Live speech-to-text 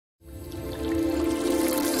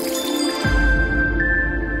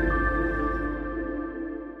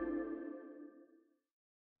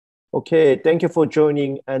Okay, thank you for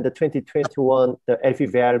joining and the 2021 the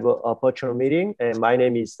LV Valve virtual meeting. And my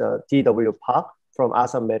name is D.W. Park from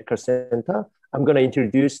Assam Medical Center. I'm going to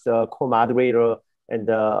introduce the co-moderator and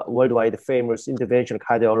the worldwide famous interventional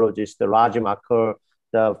cardiologist, the Raj Makkar,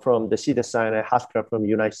 from the Cedars-Sinai Hospital from the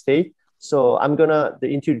United States. So I'm going to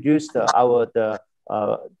introduce our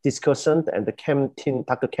discussant and the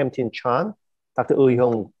Dr. Kemtin Chan, Dr.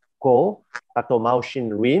 Eui-Hyung Go, Dr. Maushin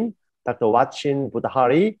Rin, Dr. Wachin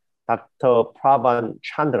Budhari, Dr. Pravan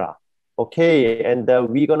Chandra. Okay, and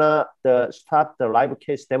we're gonna start the live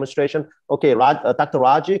case demonstration. Okay, Dr.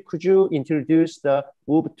 Raji, could you introduce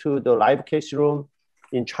move to the live case room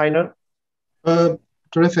in China?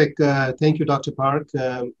 Terrific. Thank you, Dr. Park.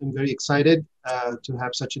 I'm very excited to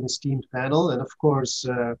have such an esteemed panel. And of course,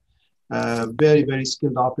 very, very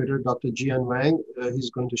skilled operator, Dr. Jian Wang.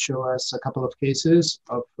 He's going to show us a couple of cases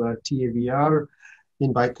of TAVR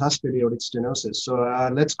in bicuspid aortic stenosis. So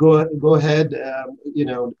let's go ahead.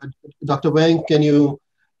 Dr. Wang, can you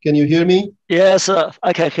hear me? Yes,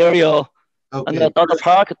 I can hear you. Okay. And Dr.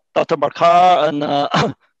 Park, Dr. Makkar, and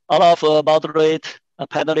all of moderate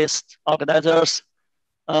panelists, organizers,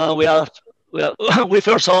 we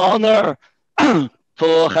feel so honored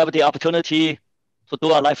to have the opportunity to do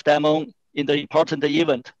a live demo in the important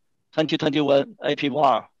event, 2021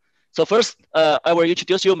 APVAR. So first, I will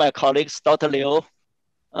introduce you my colleagues, Dr. Liu.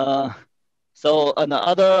 And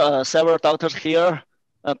other several doctors here,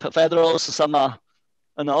 professionals, some,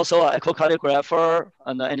 and also an echocardiographer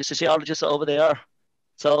and an anesthesiologist over there.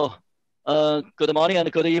 So good morning and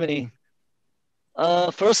good evening.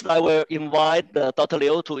 First, I will invite Dr.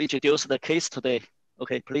 Liu to introduce the case today.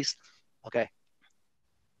 Okay, please. Okay.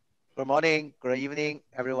 Good morning, good evening,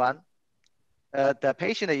 everyone. The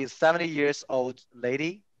patient is 70 years old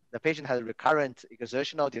lady. The patient has recurrent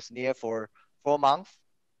exertional dyspnea for 4 months.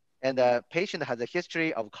 And the patient has a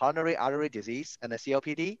history of coronary artery disease and a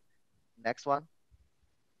COPD. Next one.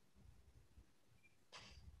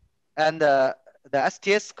 And the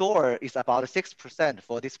STS score is about 6%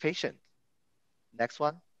 for this patient. Next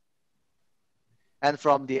one. And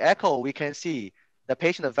from the echo, we can see the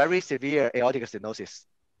patient has very severe aortic stenosis.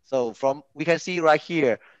 So we can see right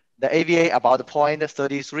here, the AVA about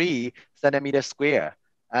 0.33 centimeter square,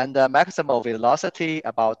 and the maximal velocity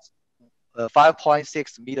about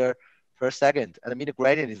 5.6 meter per second, and the mean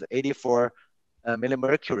gradient is 84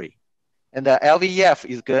 millimercury. And the LVEF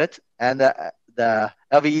is good, and the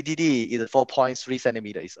LVEDD is 4.3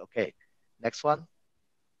 centimeters. Okay, next one.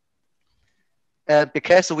 And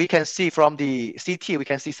because we can see from the CT, we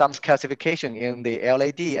can see some calcification in the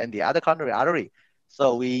LAD and the other coronary artery.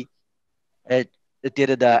 So we did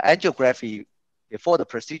the angiography before the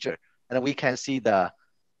procedure, and we can see the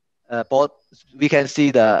about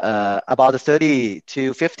 30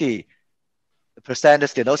 to 50%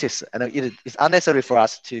 stenosis, and it is unnecessary for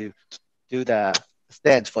us to do the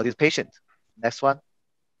stent for this patient. Next one.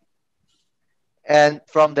 And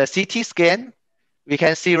from the CT scan, we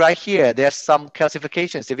can see right here, there's some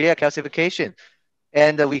calcification, severe calcification,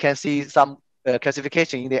 and we can see some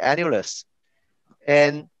calcification in the annulus.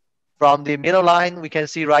 And from the middle line, we can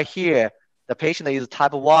see right here, the patient is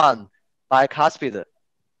type 1 bicuspid.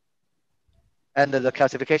 And the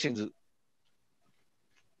calcification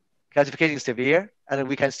is severe, and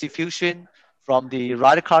we can see fusion from the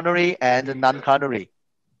right coronary and non-coronary.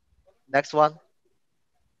 Next one.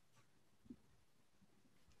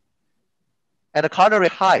 And the coronary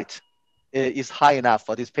height is high enough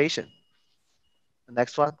for this patient.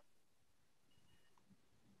 Next one.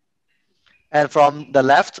 And from the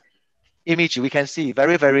left image, we can see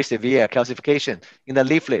very, very severe calcification in the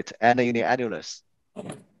leaflet and in the annulus.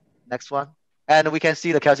 Next one. And we can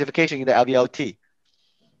see the calcification in the LVOT.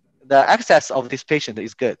 The access of this patient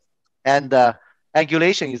is good. And the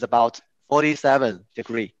angulation is about 47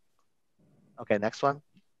 degrees. Okay, next one.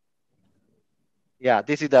 Yeah,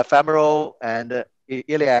 this is the femoral and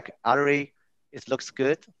iliac artery. It looks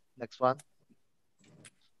good. Next one.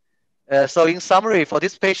 So in summary, for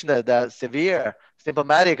this patient, the severe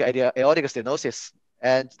symptomatic aortic stenosis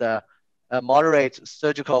and the moderate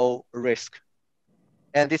surgical risk.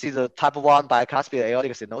 And this is a type 1 bicuspid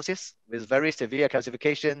aortic stenosis with very severe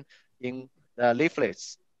calcification in the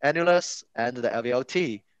leaflets, annulus, and the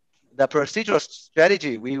LVOT. The procedural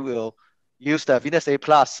strategy, we will use the Venous A+.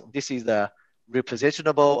 This is the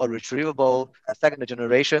repositionable or retrievable second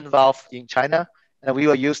generation valve in China. And we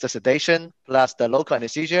will use the sedation plus the local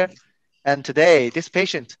anesthesia. And today, this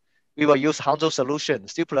patient, we will use Hangzhou solution,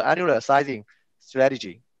 supraannular sizing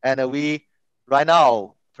strategy. And right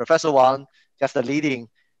now, Professor Wang just leading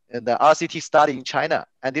the RCT study in China.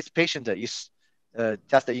 And this patient is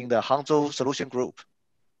just in the Hangzhou solution group.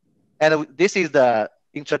 And this is the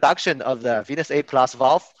introduction of the venous A plus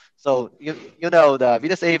valve. So you know the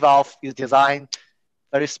venous A valve is designed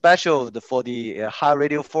very special for the high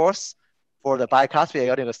radial force for the bicuspid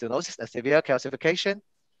aortic stenosis and severe calcification.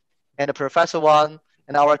 And Professor Wang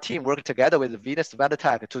and our team worked together with Venous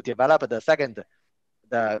Vandertech to develop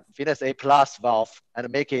the venous A plus valve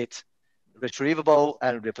and make it retrievable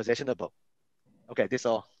and repositionable. Okay, this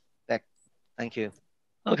all. Thank you.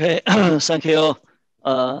 Okay, thank you,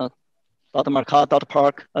 Dr. Marcotte, Dr.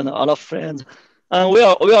 Park, and all of friends. We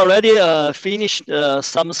already finished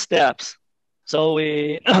some steps. So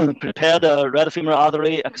we prepared the right femoral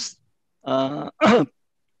artery,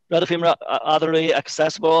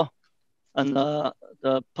 accessible, and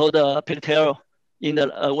put the pigtail in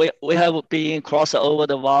the. We have been crossed over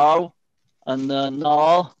the valve, and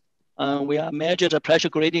now we are measure the pressure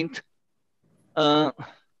gradient.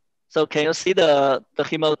 So can you see the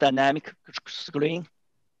hemodynamic screen?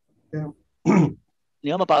 Yeah. 你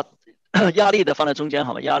要么把压力的放在中间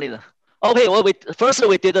好吗？压力的。Okay, well, first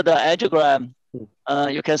we did the angiogram.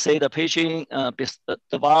 You can see the patient,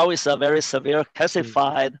 the valve is very severe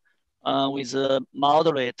calcified with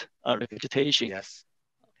moderate regurgitation. Yes.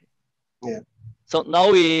 Yeah. So now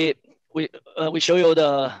we show you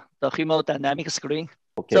the hemodynamic screen.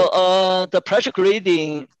 Okay. So the pressure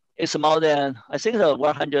gradient is more than, I think,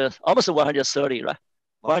 100, almost 130, right?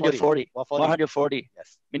 140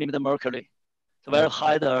 yes. millimeter mercury. So very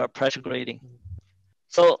high the pressure gradient.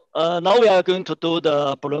 So now we are going to do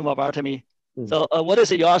the balloon valvotomy. So what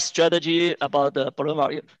is your strategy about the balloon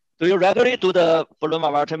valvotomy? Do you regularly do the balloon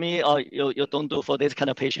valvotomy, or you don't do for this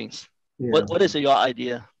kind of patients? Yeah. What is your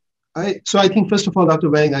idea? So I think, first of all,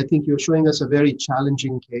 Dr. Wang, I think you're showing us a very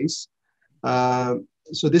challenging case.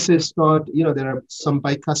 So this is not, there are some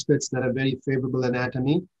bicuspids that are very favorable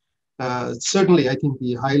anatomy. Certainly, I think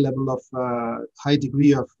the high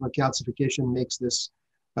degree of calcification makes this,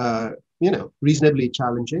 reasonably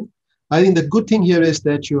challenging. I think the good thing here is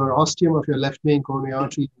that your ostium of your left main coronary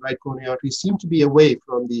artery, right coronary artery seem to be away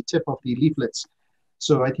from the tip of the leaflets.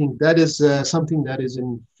 So I think that is something that is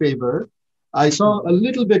in favor. I saw a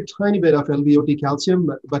tiny bit of LVOT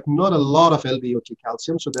calcium, but not a lot of LVOT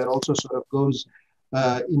calcium. So that also sort of goes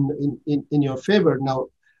in your favor. Now,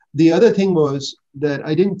 the other thing was that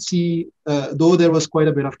I didn't see, though there was quite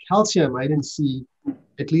a bit of calcium, I didn't see,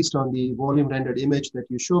 at least on the volume rendered image that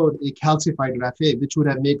you showed, a calcified raphe, which would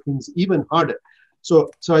have made things even harder.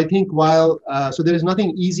 So I think so there is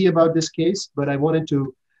nothing easy about this case, but I wanted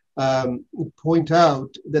to point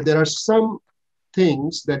out that there are some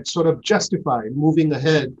things that sort of justify moving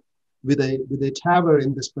ahead with a TAVR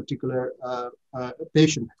in this particular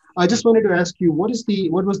patient. I just wanted to ask you, what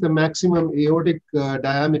was the maximum aortic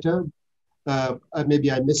diameter?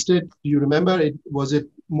 Maybe I missed it. Do you remember? Was it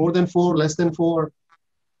more than 4, less than 4?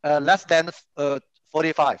 Less than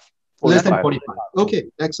 45. Less than 45.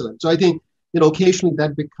 Okay, excellent. So I think, occasionally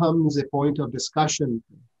that becomes a point of discussion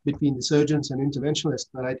between the surgeons and interventionists,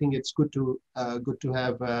 but I think it's good to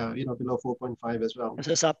have below 4.5 as well. This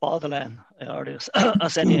is a borderline aortic,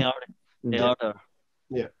 ascending aorta.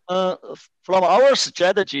 Yeah. From our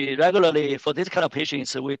strategy, regularly for this kind of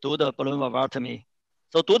patients, we do the balloon valvotomy.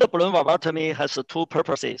 So do the balloon valvotomy has 2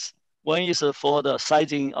 purposes. One is for the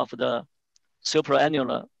sizing of the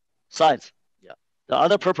supraannular size. Yeah. The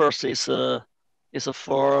other purpose is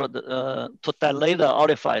for to dilate the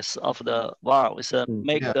orifice of the valve.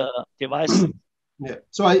 Make the device. Yeah.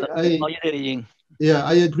 So I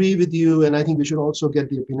agree with you, and I think we should also get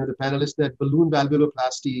the opinion of the panelists that balloon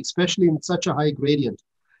valvuloplasty, especially in such a high gradient,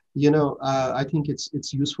 I think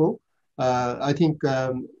it's useful. I think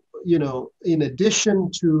in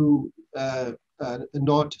addition to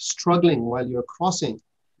not struggling while you're crossing,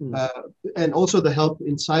 and also the help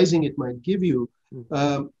in sizing it might give you,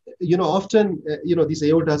 often these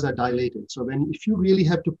aortas are dilated. So if you really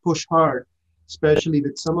have to push hard, especially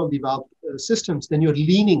with some of the valve systems, then you're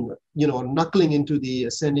leaning, knuckling into the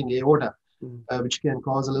ascending aorta, which can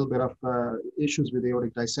cause a little bit of issues with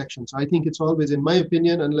aortic dissection. So I think it's always, in my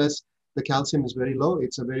opinion, unless the calcium is very low,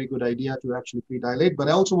 it's a very good idea to actually pre-dilate. But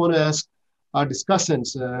I also want to ask our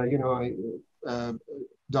discussants,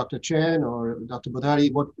 Dr. Chen or Dr. Bodari,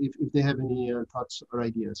 if they have any thoughts or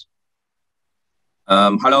ideas.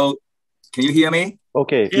 Hello, can you hear me?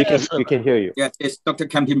 Okay, yes, we can hear you. Yeah, it's Dr.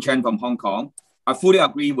 Kim Chen from Hong Kong. I fully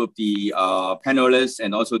agree with the panelists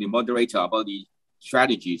and also the moderator about the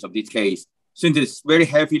strategies of this case. Since it's very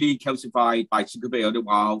heavily calcified by bicuspid aortic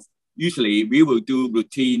valve, usually we will do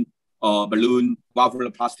routine balloon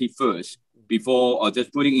valvuloplasty first before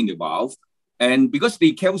just putting in the valve. And because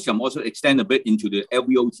the calcium also extends a bit into the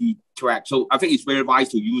LVOT tract, so I think it's very wise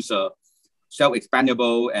to use a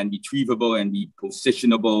self-expandable and retrievable and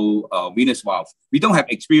repositionable venous valve. We don't have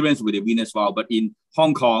experience with the venous valve, but in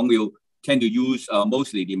Hong Kong, we'll tend to use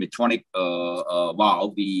mostly the Medtronic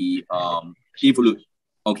valve, the Evolut.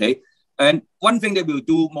 Okay. And one thing that we'll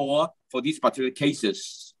do more for these particular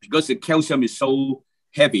cases, because the calcium is so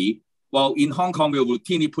heavy, well, in Hong Kong, we'll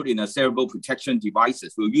routinely put in a cerebral protection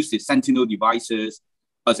devices. We'll use the Sentinel devices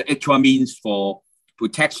as an extra means for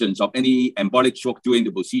protections of any embolic stroke during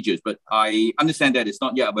the procedures. But I understand that it's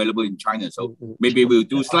not yet available in China. So maybe we'll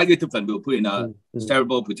do slightly different. We'll put in a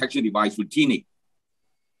cerebral protection device routinely.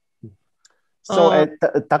 So,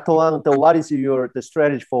 Dr. Wang, what is the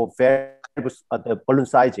strategy for valves, the balloon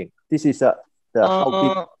sizing? This is how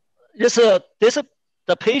big? Yes,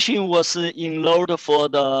 the patient was enrolled for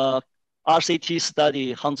the RCT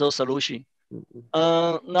study, Hangzhou solution.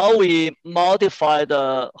 Now we modify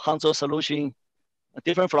the Hangzhou solution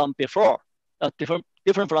different from before, different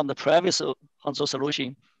from the previous Hangzhou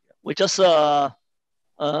solution. We just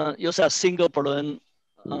use a single balloon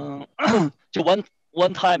to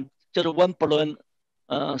one time, just one balloon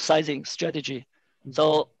sizing strategy.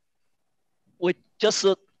 So we just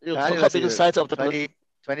copy the size of the balloon.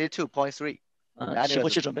 22.3.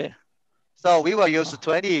 So we will use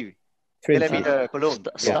 20 millimeter balloon.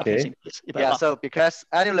 Yeah, so because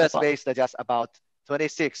annular space is just about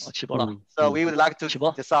 26. So we would like to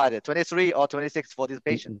decide 23 or 26 for this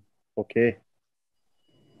patient. Okay.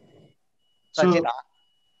 So,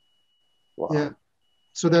 yeah.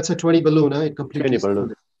 So that's a 20 balloon, it completely 20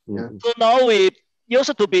 balloon. Yeah. So now we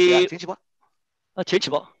used to be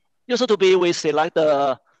we select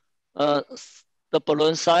the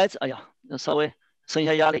balloon size. 稍微升一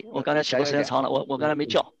下压力，我刚才起步时间长了，我刚才没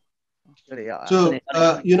叫。So we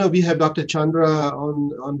have Dr. Chandra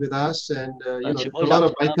on with us, and a lot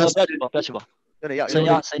of bicuspid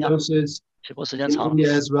diagnosis in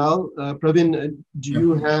India as well. Praveen, do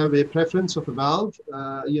you have a preference of a valve?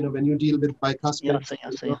 When you deal with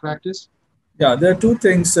bicuspid in your practice? Yeah, there are two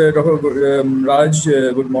things, Dr. Raj.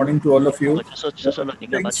 Good morning to all of you. Is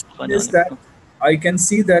that I can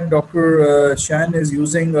see that Dr. Shan is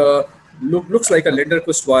using looks like a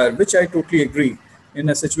Linderquist wire, which I totally agree. In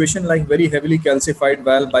a situation like very heavily calcified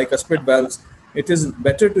valve, bicuspid valves, it is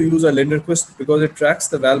better to use a Linderquist because it tracks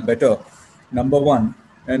the valve better, number one.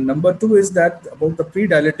 And number two is that about the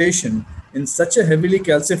pre-dilatation in such a heavily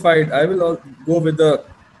calcified, I will go with the,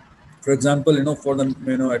 for example, for the,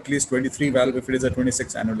 at least 23 valve if it is a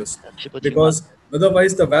 26 annulus, because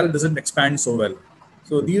otherwise the valve doesn't expand so well.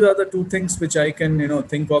 So these are the two things which I can,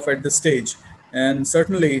 think of at this stage. And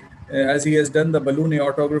certainly, as he has done the balloon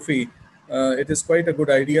aortography, it is quite a good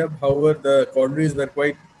idea. However, the coronaries were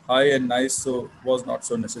quite high and nice, so was not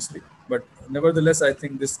so necessary. But nevertheless, I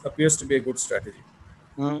think this appears to be a good strategy.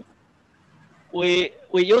 We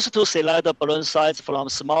used to select the balloon size from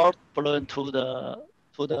small balloon to the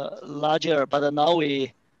larger, but now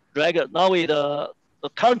we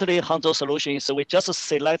currently Hangzhou solution is we just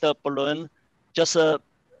select the balloon just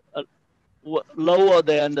lower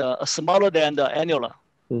than smaller than the annular,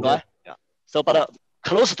 right? Yeah. So, but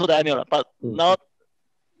close to the annular, but not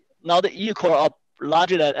equal or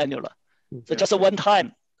larger than annular. So just a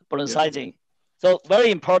one-time balloon sizing. So very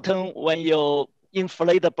important when you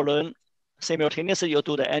inflate the balloon simultaneously, you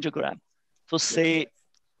do the angiogram to see.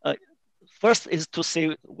 First is to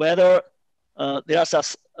see whether there's a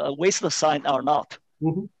waist sign or not,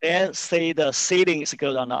 and see the sealing is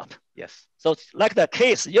good or not. Yes. So like the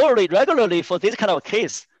case, usually regularly for this kind of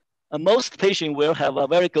case, most patients will have a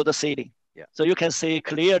very good sealing. Yeah. So you can see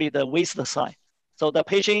clearly the waist sign. So the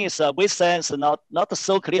patient is waist sign is not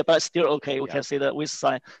so clear, but still okay. We can see the waist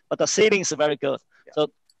sign, but the sealing is very good. Yeah. So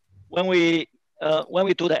when we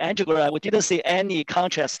do the angiogram, we didn't see any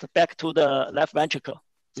contrast back to the left ventricle.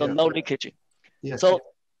 So no leakage. Yes. So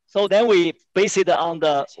then we base it on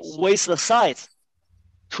the waist size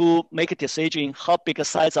to make a decision how big a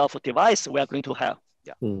size of device we are going to have.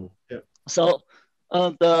 Yeah. So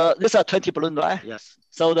these are 20 balloon, right? Yes.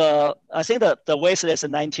 So I think that the waist is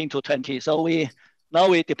 19 to 20. So we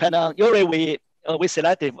depend on, usually we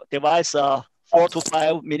select the device 4 to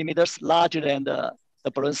 5 millimeters larger than the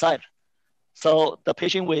balloon size. So the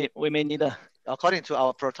patient we may need according to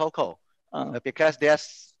our protocol, because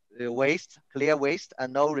there's waist, clear waist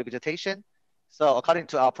and no regurgitation. So according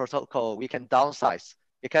to our protocol, we can downsize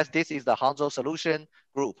because this is the Hangzhou solution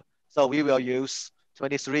group. So we will use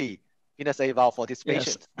 23 venous AV valve for this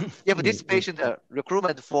patient. Yes. If this patient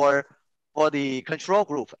recruitment for the control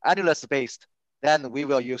group, annulus based, then we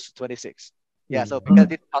will use 26. Yeah, so because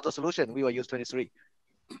this Hangzhou solution, we will use 23.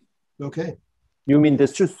 Okay. You mean the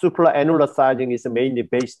supraannular sizing is mainly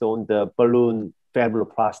based on the balloon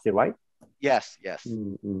valvuloplasty, right? Yes, yes.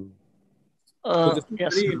 So this is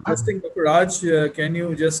yes. very interesting, Dr. Raj. Can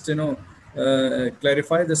you just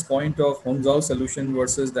clarify this point of Hongzhou solution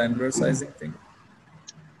versus the annular sizing thing?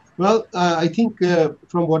 Well, I think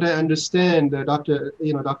from what I understand, Dr.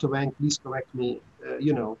 Wang, please correct me.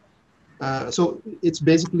 So it's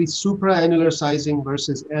basically supraannular sizing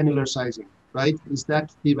versus annular sizing, right? Is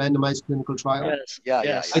that the randomized clinical trial? Yes. Yeah,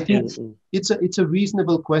 yes. I think it's a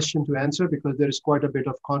reasonable question to answer because there is quite a bit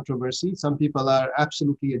of controversy. Some people are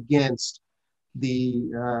absolutely against the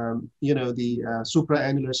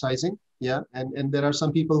supraannular sizing, yeah, and there are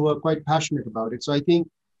some people who are quite passionate about it. So I think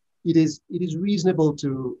it is reasonable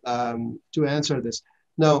to answer this.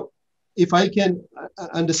 Now, if I can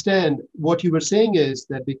understand what you were saying is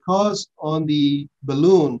that because on the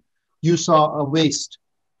balloon you saw a waist,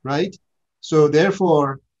 right? So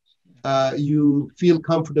therefore you feel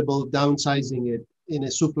comfortable downsizing it in a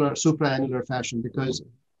supraannular fashion because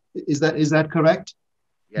is that correct?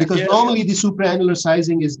 Yes. Because Yes. normally the supraannular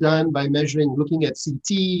sizing is done by looking at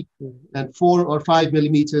CT and 4 or 5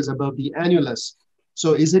 millimeters above the annulus.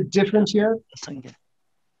 So is it different here?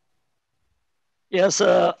 Yes,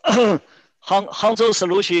 Hangzhou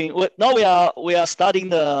solution. Now we are studying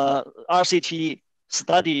the RCT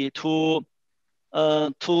study to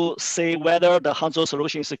see whether the Hangzhou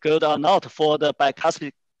solution is good or not for the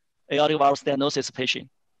bicuspid aortic valve stenosis patient.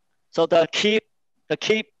 So the key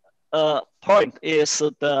point is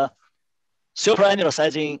the supraannular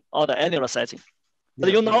sizing or the annular sizing.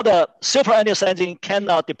 But you know the supraannular sizing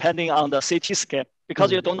cannot depending on the CT scan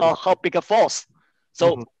because you don't know how big a force.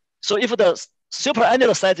 So if the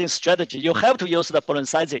supraannular sizing strategy, you have to use the balloon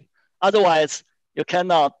sizing. Otherwise, you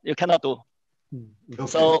cannot do.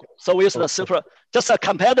 So we use the just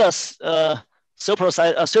compare the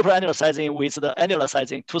supraannular sizing with the annular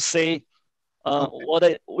sizing to see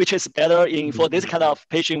which is better for this kind of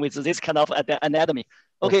patient with this kind of anatomy.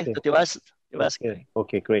 Okay, the device.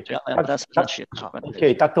 Okay, great.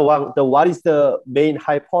 Okay, Dr. Wang, what is the main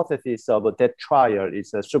hypothesis of that trial?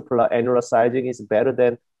 Is supraannular sizing is better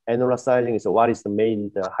than annular sizing? So what is the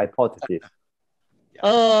main hypothesis?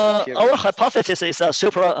 Our hypothesis is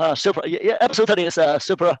absolutely is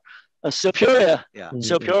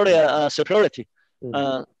superiority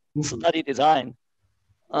study design.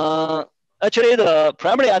 Actually, the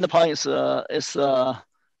primary endpoint is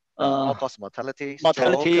all-cause mortality,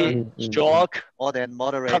 stroke, more than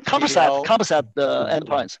moderate. Composite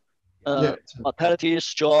endpoints. Mortality,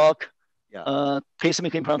 stroke,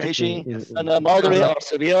 pacemaker implantation, and moderate or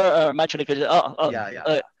severe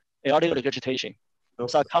aortic regurgitation.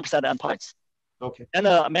 So composite endpoints. Okay. And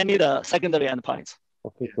many the secondary endpoints.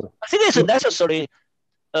 Okay, good. I think it's necessary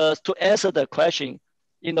to answer the question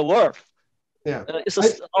in the world. Yeah.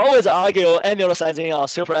 It's always argue annular sizing or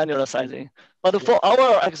supraannular sizing. But for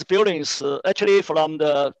our experience, actually from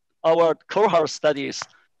our cohort studies,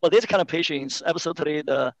 for this kind of patients, absolutely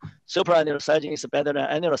the supraannular sizing is better than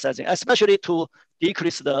annular sizing, especially to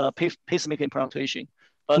decrease the pacemaker implantation.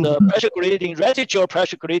 But the pressure grading, residual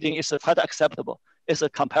pressure grading is quite acceptable. It's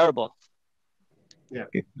comparable. Yeah.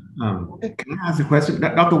 Okay. Can I ask a question?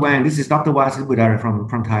 Dr. Wang, this is Dr. Wasit Budari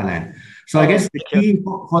from Thailand. So I guess the key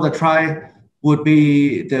for the trial would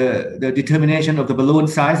be the determination of the balloon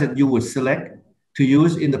size that you would select to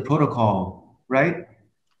use in the protocol, right?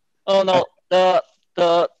 Oh, no.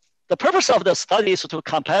 The purpose of the study is to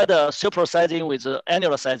compare the supra sizing with the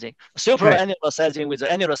annular sizing, supraannular sizing with the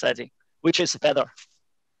annular sizing, which is better.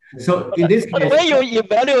 So in this case, when you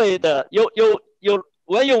evaluate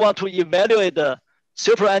when you want to evaluate the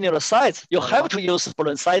supraannular size, you have to use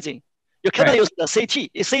balloon sizing. You cannot use the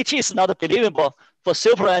CT. CT is not believable for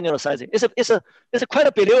supraannular sizing. It's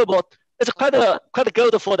quite believable. It's quite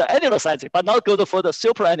good for the annular sizing, but not good for the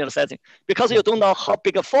supraannular sizing because you don't know how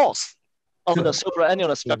big a force of the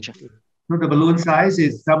supraannular structure. So the balloon size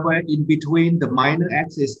is somewhere in between the minor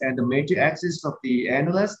axis and the major axis of the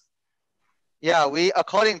annulus? Yeah, we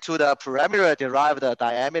according to the parameter derived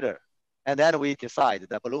diameter, and then we decide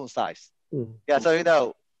the balloon size. Yeah, so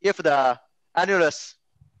if the annulus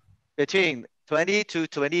between 20 to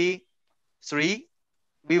 23,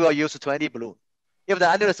 we will use 20 balloon. If the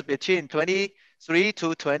annulus between 23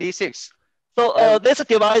 to 26. So this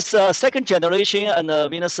device, second generation and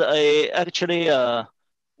Venus A, actually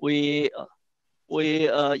we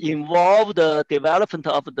involve the development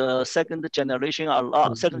of the second generation a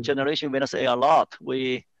lot. Second generation Venus A a lot.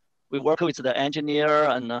 We work with the engineer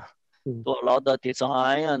and do a lot of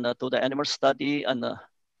design and do the animal study and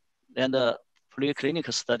then the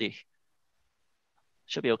preclinical study.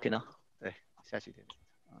 Should be okay now.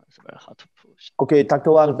 It's very hard to push. Okay,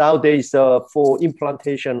 Dr. Wang, nowadays for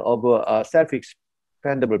implantation of self-expanding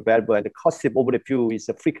expandable valve and the caustic overlap view is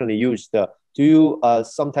frequently used. Do you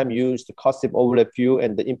sometimes use the caustic overlap view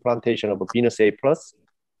and the implantation of a venous A plus?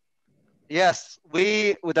 Yes,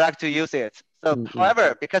 we would like to use it. So,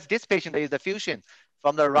 however, because this patient is the fusion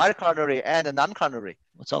from the right coronary and the non-coronary,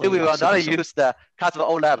 so we will not use the caustic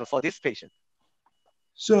overlap for this patient.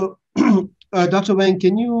 So, Dr. Wang,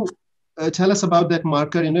 can you tell us about that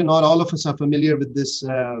marker? You know, not all of us are familiar with this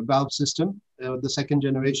valve system, the second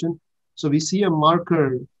generation. So we see a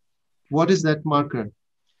marker. What is that marker?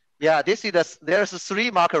 Yeah, this is there's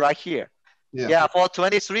 3 marker right here. Yeah, for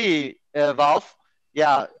 23 valve.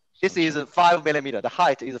 Yeah, this is 5 millimeter. The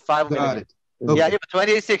height is 5 millimeter. Okay. Yeah, if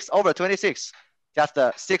 26 over 26, just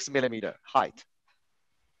 6 millimeter height.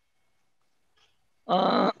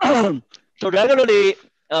 So regularly,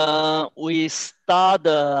 we start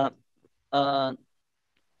 0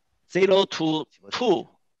 to 2.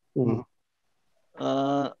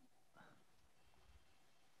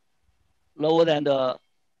 Lower than the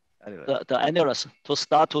annulus to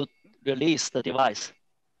start to release the device.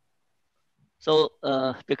 So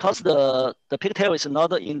because the pigtail is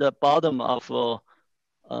not in the bottom of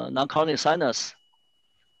non-coronary sinus,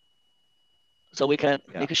 so we can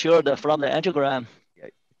make sure that from the angiogram,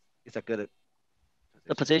 it's a good.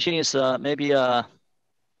 The position is maybe a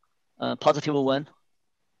positive 1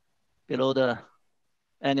 below the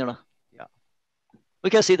annulus. Yeah, we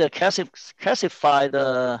can see the calcified.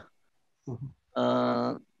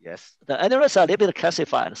 Yes. The annulus are a little bit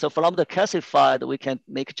calcified. So from the calcified, we can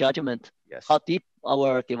make judgment how deep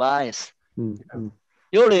our device.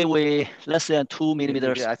 Usually we less than 2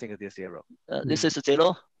 millimeters. Yeah, I think it is 0. This is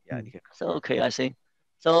 0? Yeah. So okay, I see.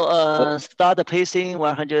 So start the pacing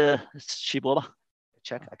 100 起搏吧.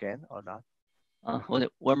 Check again or not? One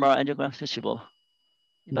more angiogram 就起搏吧.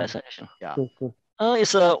 130就行了. Yeah.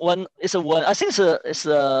 It's a 1. It's a 1. I think it's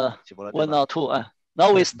a 1 or 2.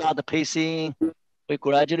 Now we start the pacing. We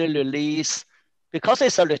gradually release because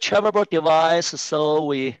it's a retrievable device. So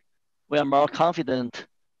we are more confident.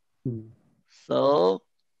 So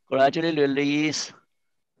gradually release.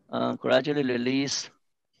 Gradually release.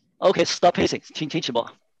 Okay, stop pacing. 轻轻起搏.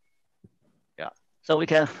 Yeah. So we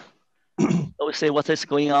can. So we see what is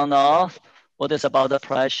going on now. What is about the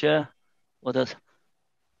pressure? What is?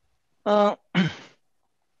 So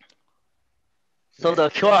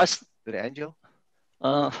the QRS. The angio.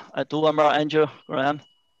 I do one more angiogram.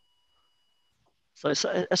 So it's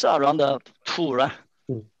around the 2, right?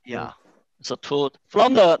 Yeah. So 2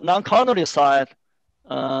 from the non-coronary side.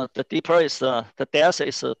 The deeper is the depth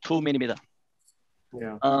is 2 millimeter.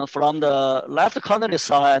 Yeah. From the left coronary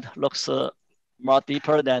side looks more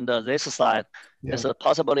deeper than this side. Yeah. It's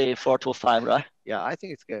possibly 4 to 5, right? Yeah, I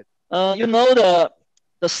think it's good. You know the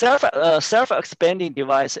self-expanding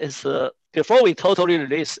device is before we totally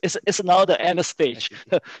release. It's now the end stage.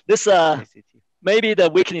 This maybe the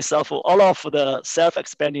weakness of all of the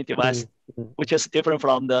self-expanding device, which is different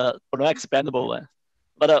from the non-expandable one.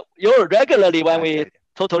 But regularly when we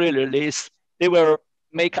totally release, they will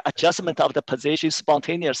make adjustment of the position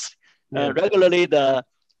spontaneous. Regularly the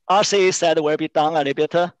RCA side will be down a little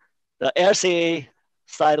bit. The LCA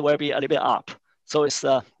side will be a little bit up. So it's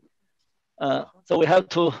so we have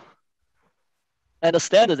to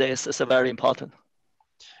understand this. It's very important.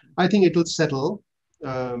 I think it will settle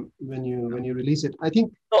when you release it. I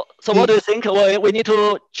think. So what do you think? Well, we need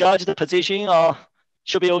to judge the position, or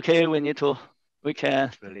should be okay? We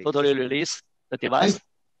can totally release the device.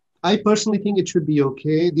 I personally think it should be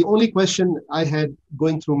okay. The only question I had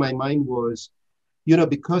going through my mind was,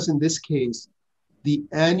 because in this case, the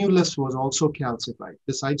annulus was also calcified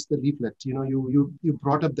besides the leaflet. You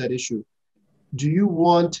brought up that issue. Do you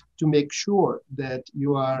want to make sure that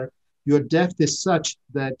your depth is such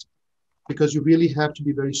that, because you really have to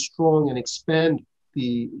be very strong and expand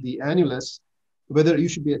the annulus, whether you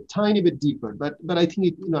should be a tiny bit deeper? But I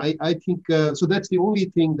think I think so. That's the only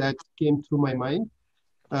thing that came through my mind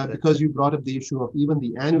because you brought up the issue of even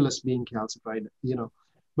the annulus being calcified.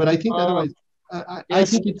 But I think otherwise, I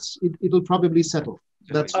think it'll probably settle.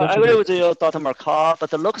 I agree with you, Dr. Markov, but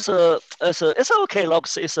the looks it's okay.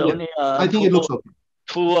 Looks is only I think it looks okay.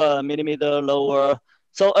 2 millimeter lower.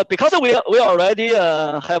 So because we already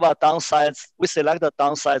have a downside, we select the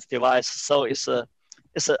downside device. So it's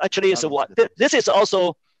actually what this is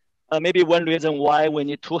also maybe one reason why we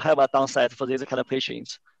need to have a downside for these kind of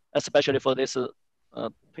patients, especially for this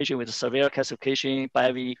patient with severe calcification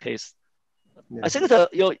by V case. I think that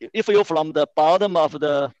if you from the bottom of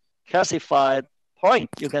the calcified point,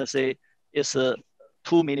 you can say it's 2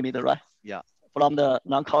 millimeter, right? Yeah. From the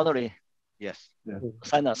non-coronary. Yes. Yeah.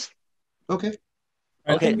 Sinus. Okay.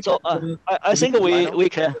 Okay. So I think we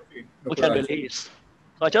can release.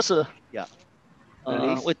 So I just yeah.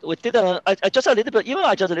 We did I just a little bit, even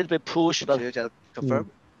I just a little bit push, but you just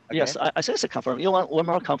confirm. Yes, I think it's a confirm. You want one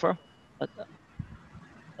more confirm?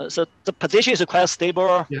 So the position is quite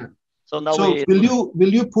stable. Yeah. So now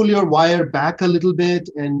will you pull your wire back a little bit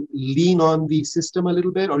and lean on the system a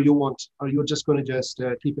little bit, or you're just going to just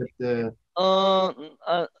keep it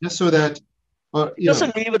just so that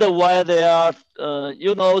just leave the wire there.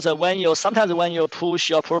 You know that sometimes when you push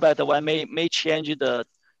your pull back, the wire may change the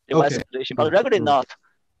device position, but regularly not.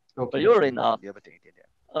 But usually not.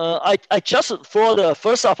 I just for the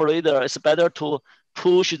first operator, it's better to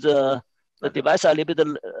push the device a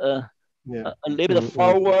little bit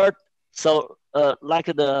forward, so like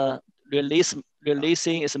the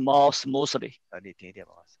releasing is more smoothly.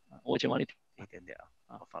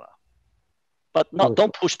 But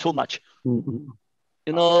don't push too much. You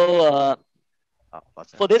know,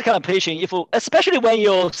 for this kind of patient, especially when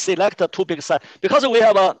you select a too big size, because we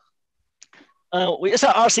have it's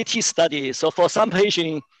an RCT study. So for some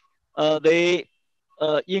patients, they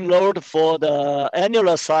enrolled for the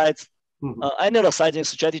annular sizing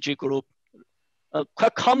strategy group.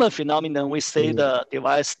 Quite common phenomenon. We see the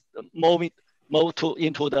device move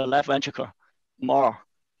into the left ventricle more.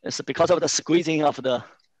 It's because of the squeezing of the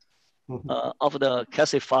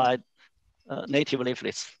calcified native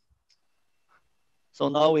leaflets. So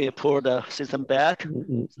now we pull the system back.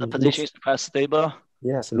 The position is quite stable.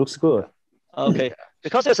 Yes, it looks good. Okay,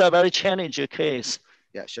 because it's a very challenging case.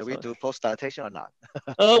 Yeah, should we do post-dilatation or not?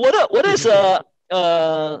 What is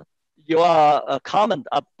your comment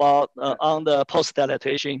about on the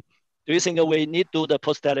post-dilatation? Do you think we need to do the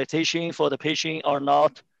post-dilatation for the patient or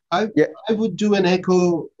not? I would do an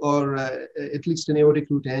echo or at least an aortic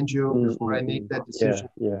root angio before I make that decision.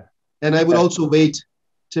 Yeah. And I would also wait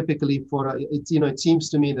typically for it seems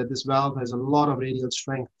to me that this valve has a lot of radial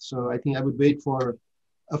strength. So I think I would wait for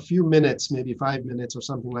a few minutes, maybe 5 minutes or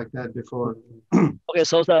something like that before. Okay,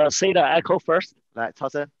 so say the echo first.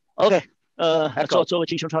 Okay. Echo.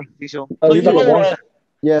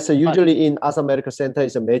 Yeah, so usually in Asa Medical Center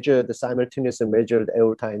is measured simultaneously measured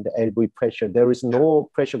aorta and the LV pressure. There is no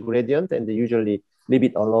pressure gradient, and they usually leave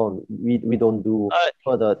it alone. We don't do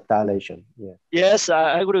further dilation. Yeah. Yes,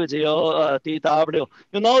 I agree with you, DW.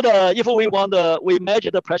 You know, if we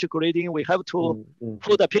measure the pressure gradient, we have to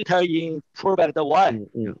put the pigtail in, pull back the wire.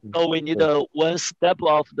 So we need one step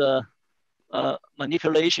of the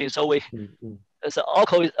manipulation. So we. So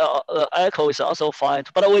echo is also fine,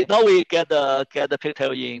 but now we get the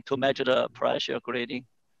pigtail in to measure the pressure gradient.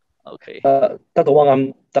 Okay. Dr. Wang,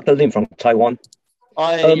 I'm Dr. Lin from Taiwan.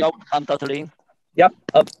 I'm Dr. Lin. Yep.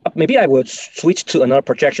 Maybe I would switch to another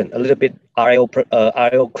projection, a little bit RL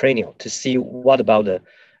cranial, to see what about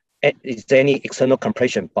is there any external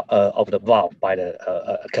compression of the valve by the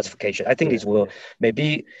calcification. I think this will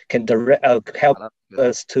maybe can help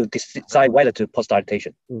us to decide whether to post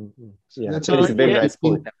dilatation. Yeah, that's a very nice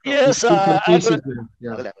point. Yes, I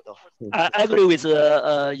agree with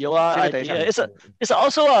your idea. It's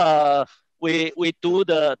also we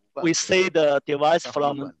see the device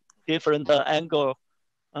from different angle,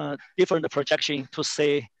 different projection to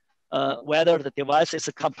see whether the device is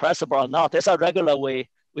compressible or not. It's a regular way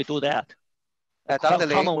we do that.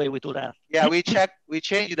 Common way we do that. Yeah, we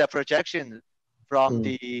change the projection from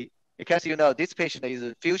because this patient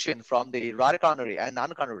is fusion from the right coronary and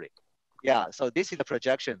non-coronary. Yeah, so this is the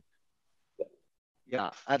projection.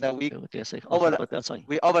 Yeah, and then we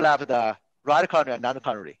overlap the right coronary and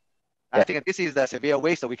non-coronary. I think this is the severe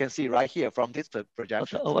waist that we can see right here from this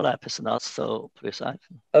projection. But the overlap is not so precise.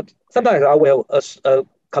 Sometimes I will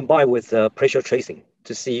combine with pressure tracing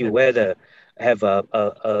to see whether have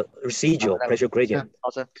a residual pressure gradient.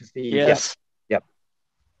 Yes. Yep.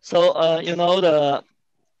 So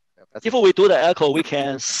if we do the echo, we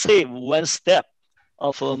can save one step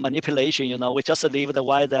of manipulation. We just leave the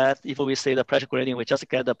wire that if we see the pressure gradient, we just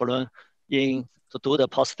get the balloon in to do the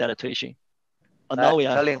post dilatation. But now we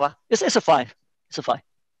are. It's fine. It's fine.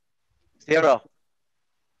 0。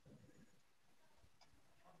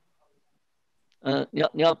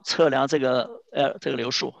你要测量这个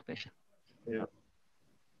流速，等一下。Yeah.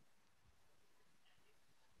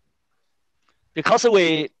 Because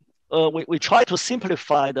we try to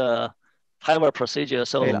simplify the TAVR procedure,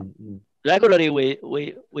 so regularly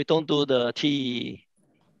we don't do the TE.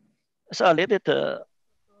 It's a little bit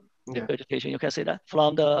vegetation. You can see that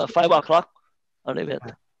from the 5 o'clock a little bit.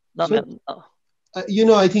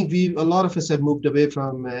 I think a lot of us have moved away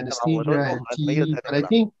from anesthesia and TE, but I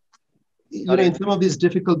think in some of these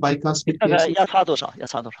difficult bicuspid cases,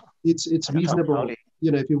 it's reasonable.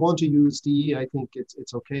 If you want to use TE, I think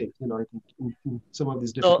it's okay. I think in some of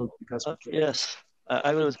these difficult bicuspid cases. Yes,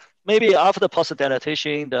 I will maybe after post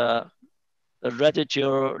dilatation, the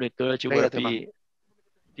residual regurg will be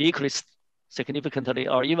decreased significantly,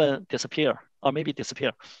 or even disappear, or maybe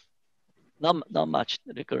disappear. Not much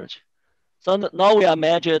regurg. So now we are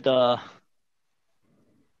measure the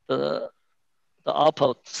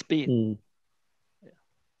output speed.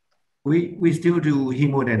 We still do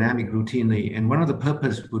hemodynamic routinely, and one of the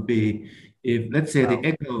purpose would be if, let's say, the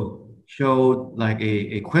echo showed like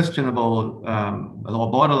a questionable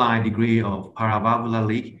or borderline degree of paravalvular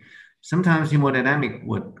leak. Sometimes hemodynamic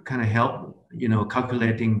would kind of help,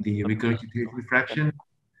 calculating the regurgitation fraction.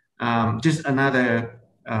 Just another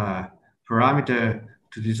parameter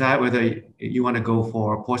to decide whether you want to go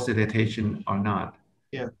for post-dilatation or not.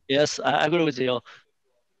 Yeah. Yes, I agree with you.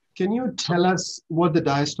 Can you tell us what the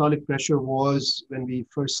diastolic pressure was when we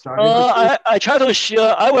first started? I try to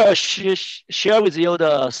share. I will share with you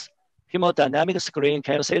the hemodynamic screen.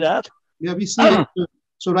 Can you see that? Yeah, we see it.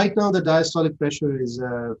 So right now the diastolic pressure is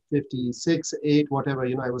 56, 8, whatever,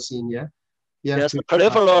 I was seeing, yeah? Yes,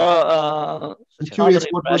 peripheral. I'm curious,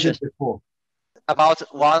 what was it before? About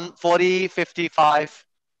 140, 55.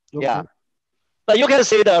 Okay. Yeah. But you can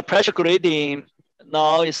see the pressure gradient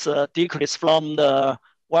now is decreased from the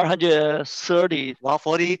 130,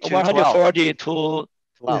 140 to 140 12.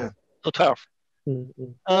 To 12.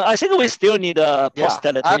 I think we still need a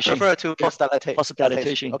post-dilatation. I prefer to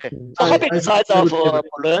post-dilatation. Okay. So how big size of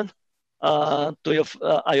balloon are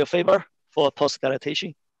you favor for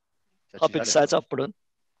post-dilatation? How big size of balloon?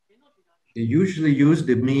 They usually use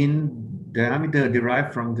the mean diameter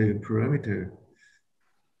derived from the perimeter.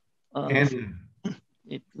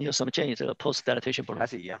 你有什么建议？这个 post-dilatation balloon 还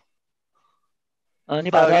是一样。你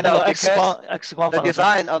把那个 X 光 the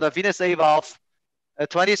design of the venous A valve,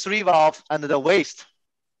 23 valve, and the waist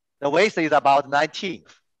is about 19.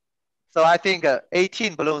 So I think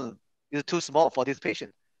 18 balloon is too small for this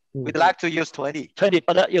patient. We'd like to use 20. 20,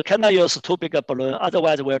 but you cannot use too big a balloon,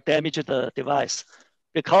 otherwise we'll damage the device.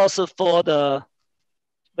 Because for the,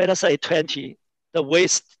 let us say 20, the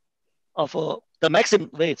waist of the maximum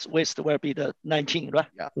waist will be the 19, right?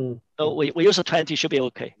 Yeah. So we use a 20 should be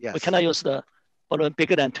okay. Yes. We cannot use the balloon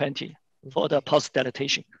bigger than 20 for the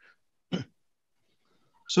post-dilatation.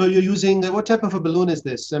 So you're using, what type of a balloon is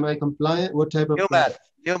this? Semi-compliant? What type of? GMAT.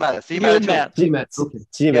 GMAT. Okay.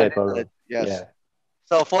 GMAT balloon. Yes. Yeah.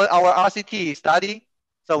 So for our RCT study,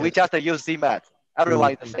 we just use ZMAT.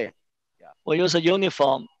 Everyone is the same. Yeah. We use a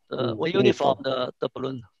uniform. We uniform the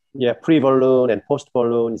balloon. Yeah, pre-balloon and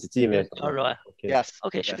post-balloon is GMAT. All right. Okay. Yes.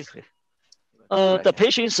 Okay, should be clear. The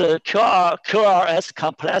patient's QRS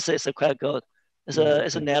complex is quite good.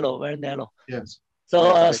 It's narrow, very narrow. Yes.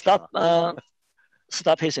 So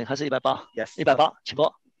stop pacing 还是180 Yes. 180起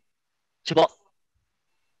搏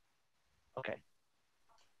Okay.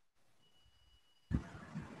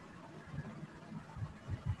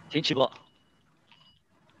 停起搏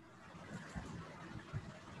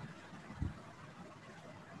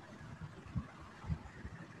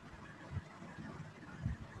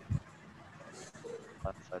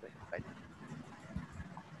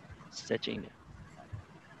再近一点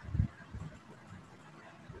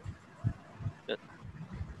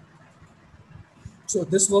So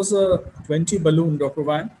this was a 20 balloon, Dr.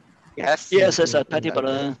 Wang? Yes, it's a 20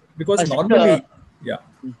 balloon. Because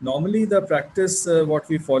normally the practice, what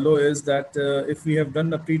we follow is that if we have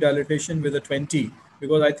done a pre-dilatation with a 20,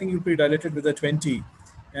 because I think you pre-dilated with a 20,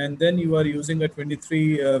 and then you are using a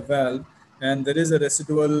 23 valve, and there is a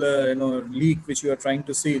residual leak which you are trying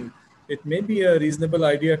to seal, it may be a reasonable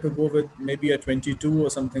idea to go with maybe a 22 or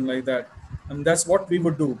something like that. And that's what we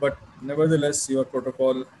would do. But nevertheless, your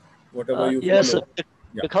protocol, whatever you follow. Yes,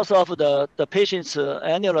 because of the patient's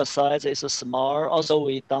annular size is small. Also,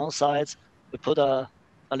 we downsize. We put a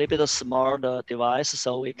little bit small device,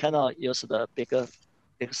 so we cannot use the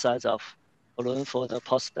big size of balloon for the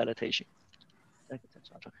post-dilatation.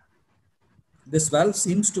 This valve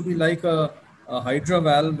seems to be like a Hydra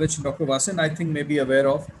valve, which Dr. Vasin, I think, may be aware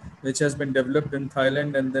of, which has been developed in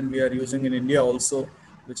Thailand, and then we are using in India also,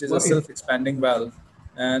 which is a self-expanding valve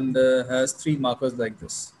and has 3 markers like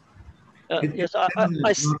this. Yes,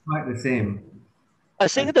 it's not quite the same. I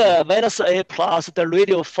think the venous A plus, the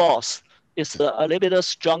radial force is a little bit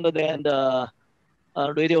stronger than the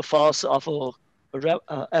radial force of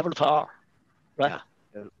Avatar, right?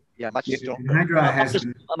 Yeah, much stronger. Hydra has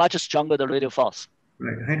much stronger the radial force.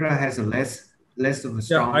 Right, Hydra has a less of a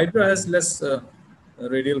strong. Yeah, Hydra has less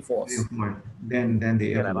radial force than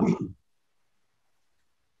the other one.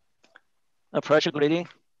 Pressure grading,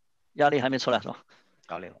 压力还没出来是吧？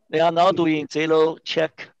 They are now doing zero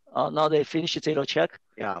check. Now they finish zero check.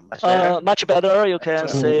 Yeah, much better. You can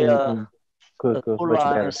say Good, good, much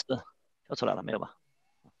better. 跳出来了没有吧？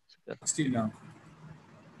 Still now.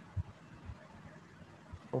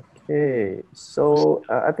 Okay, so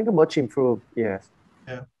I think much improved. Yes.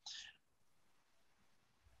 Yeah.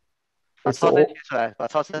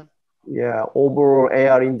 Yeah, overall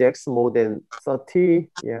AR index more than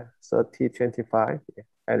 30. Yeah, 30, 25, yeah,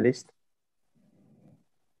 at least.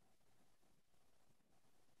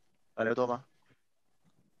 保留多吗？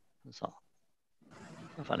很少。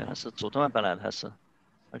反正还是主动脉本来还是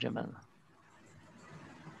二尖瓣的。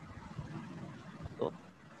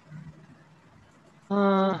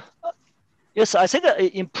 yes, I think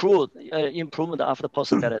it improvement after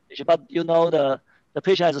post-dilatation, but you know the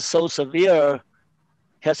patient has so severe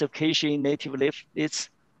calcification, native leaflets,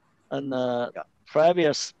 and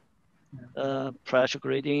previous pressure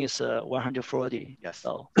grading is 140. Yes.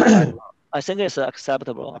 So I think it's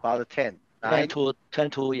acceptable. About 10. 10 to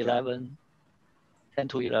 11. 10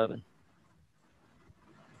 to 11.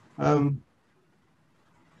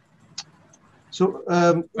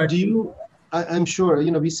 Do you? I'm sure,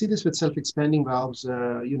 we see this with self-expanding valves.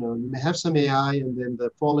 You may have some AI, and then the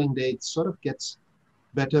following day it sort of gets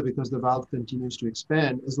better because the valve continues to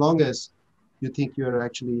expand, as long as you think you're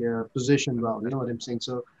actually a positioned valve. You know what I'm saying?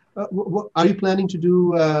 So, are you planning to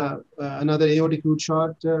do another aortic root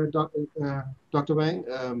shot, Dr. Wang,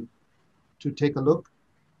 to take a look?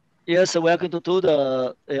 Yes, we're going to do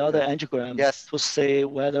the other angiogram to see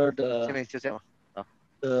whether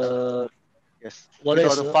yes. What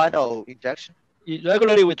is the final injection?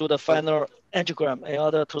 Regularly, we do the final angiogram in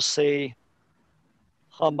order to see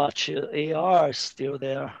how much AR is still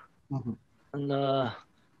there. And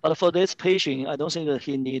but for this patient, I don't think that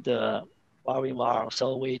he need valving valve.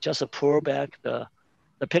 So we just pull back the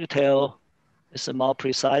pigtail. It's more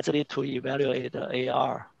precisely to evaluate the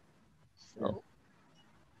AR. So.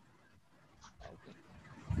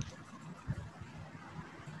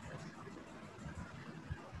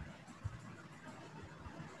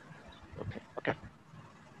 Okay.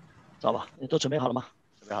 知道吧？你都准备好了吗？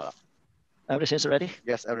准备好了。Everything is ready?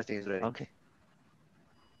 Yes, everything is ready. Okay.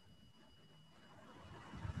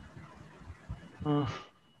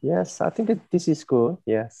 Yes, I think this is good.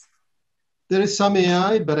 Yes. There is some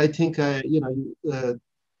AI, but I think I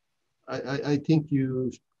think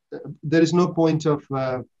there is no point of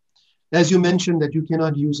as you mentioned that you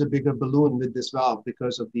cannot use a bigger balloon with this valve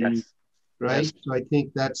because of the right. Yes. So I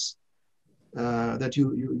think that's that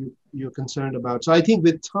you're concerned about. So I think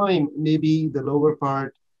with time, maybe the lower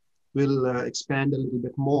part will expand a little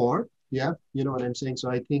bit more. Yeah, you know what I'm saying. So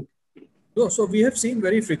I think. So we have seen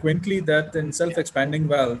very frequently that in self-expanding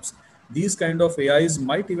valves, these kind of AIs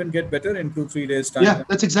might even get better in 2-3 days time. Yeah,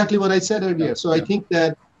 that's exactly what I said earlier. So I think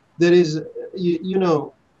that there is,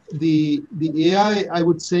 the AI, I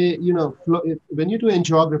would say, when you do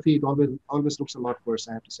angiography, it always looks a lot worse,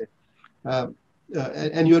 I have to say.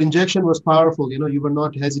 And your injection was powerful. You were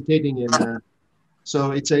not hesitating in.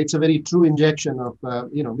 So it's a very true injection of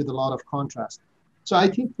with a lot of contrast. So I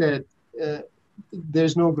think that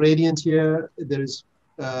there's no gradient here. There's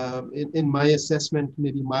in my assessment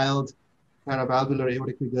maybe mild paravalvular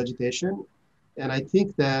aortic regurgitation, and I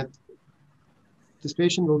think that this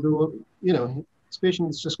patient will do. This patient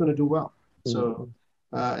is just going to do well. So.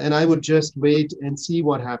 And I would just wait and see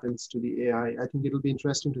what happens to the AI. I think it'll be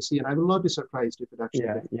interesting to see, and I will not be surprised if it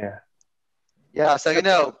actually. Yeah. So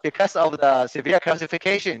because of the severe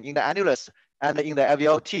calcification in the annulus and in the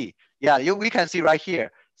LVOT, we can see right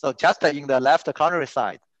here. So just in the left coronary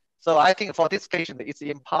side. So I think for this patient, it's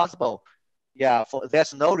impossible.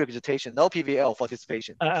 There's no regurgitation, no PVL for this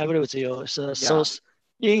patient. I agree with you. So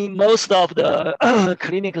in most of the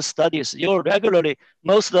clinical studies, regularly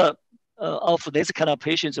most of this kind of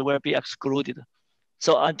patients will be excluded.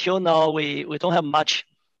 So until now, we don't have much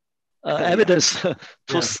evidence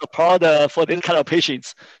to support for this kind of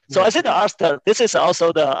patients. So I think this is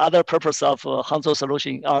also the other purpose of Hangzhou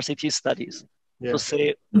solution RCT studies to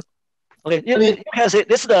say, okay, you can see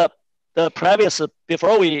this is the previous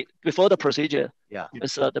before the procedure.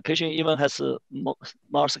 It's, the patient even has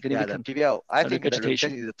more significant. The PVL. I think the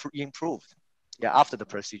regurgitation is improved. After the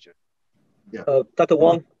procedure. Dr.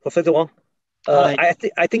 Wang, Professor Wang.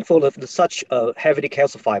 I think for such heavily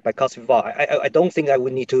calcified bicuspid valve, I don't think I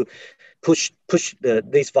would need to push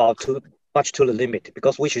this valve too much to the limit,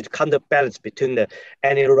 because we should counterbalance between the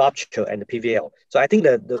annular rupture and the PVL. So I think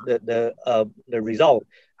the result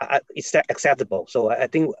is acceptable. So I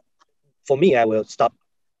think for me, I will start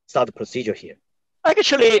the procedure here.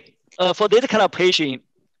 Actually, for this kind of patient,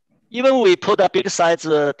 even we put a big size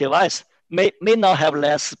device, may not have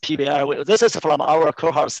less PVR. This is from our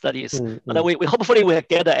cohort studies, but we hopefully will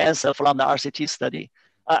get the answer from the RCT study.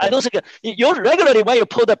 I don't think you regularly when you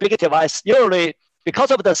put a big device, usually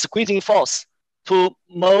because of the squeezing force to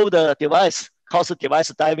move the device, cause the device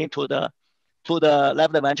diving to the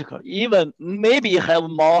left ventricle, even maybe have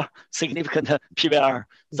more significant PVR.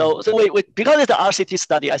 So we because it's the RCT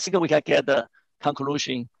study, I think we can get the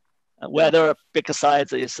conclusion whether big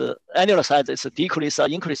size is annular size is decrease or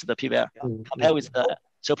increase the PVR compared with the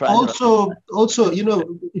supraannular. Also, you know,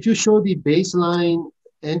 if you show the baseline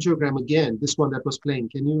angiogram again, this one that was playing,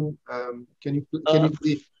 can you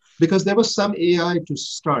because there was some AI to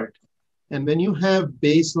start, and when you have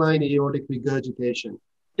baseline aortic regurgitation.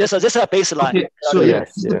 Yes, so this is a baseline. Okay, so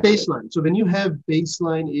yes, the baseline. So when you have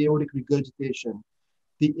baseline aortic regurgitation,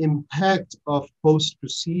 the impact of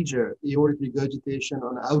post-procedure aortic regurgitation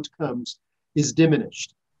on outcomes is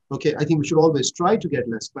diminished. Okay, I think we should always try to get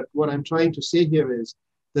less, but what I'm trying to say here is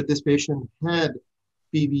that this patient had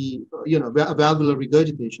PV, valvular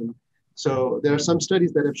regurgitation. So there are some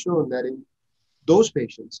studies that have shown that in those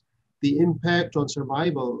patients, the impact on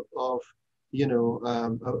survival of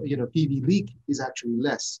PV leak is actually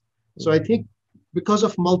less. So I think because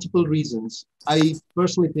of multiple reasons, I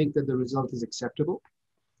personally think that the result is acceptable.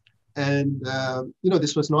 And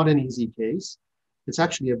this was not an easy case. It's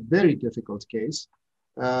actually a very difficult case.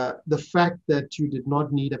 The fact that you did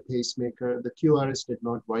not need a pacemaker, the QRS did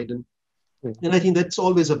not widen. And I think that's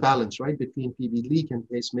always a balance, right? Between PV leak and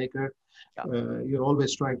pacemaker, you're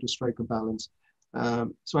always trying to strike a balance.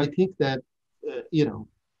 So I think that,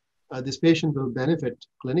 this patient will benefit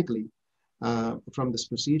clinically from this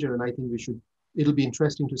procedure. And I think it'll be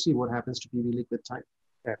interesting to see what happens to PV leak with time.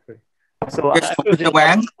 Exactly. So Mr.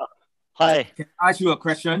 Wang, hi. Can I ask you a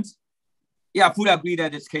question? Yeah, I fully agree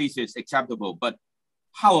that this case is acceptable, but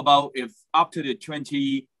how about if after the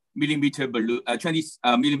 20 millimeter balloon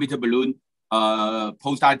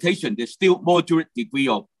post-dilatation, there's still moderate degree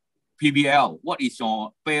of PVL? What is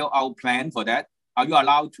your bailout plan for that? Are you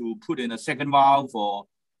allowed to put in a second valve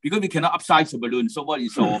because we cannot upsize the balloon? So what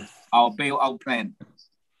is our bailout plan?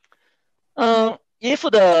 If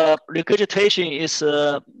the regurgitation is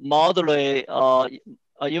moderate or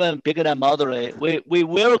even bigger than moderate, we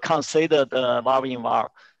will consider the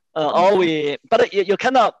valve-in-valve. But you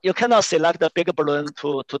cannot select the bigger balloon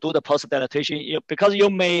to do the post-dilatation because you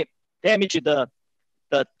may damage the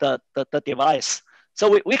device.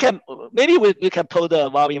 So we can put the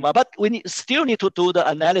valve-in-valve, but we still need to do the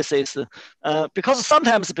analysis because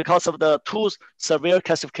sometimes because of the too severe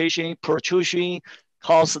calcification, protrusion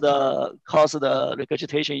cause the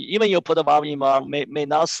regurgitation. Even you put the valve-in-valve may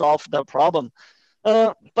not solve the problem.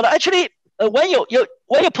 But actually, when you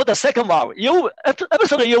put the second valve,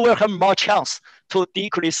 absolutely you will have more chance to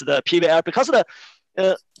decrease the PVR because the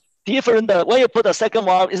different when you put the second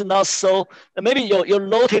valve is not so maybe you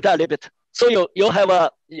load it a little bit, so you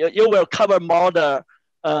will cover more the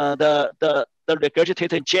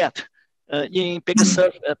regurgitated jet in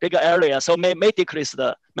bigger area, so may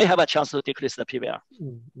have a chance to decrease the PVR.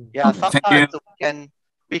 Yeah, sometimes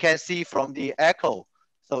we can see from the echo.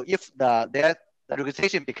 So if the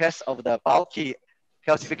regurgitation because of the bulky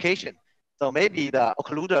calcification, so maybe the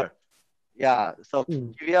occluder, so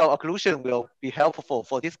PVL occlusion will be helpful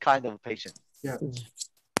for this kind of patient. Yeah.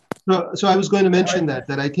 So I was going to mention that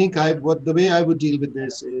I think the way I would deal with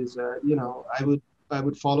this is, I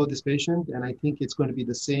would follow this patient, and I think it's going to be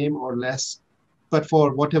the same or less. But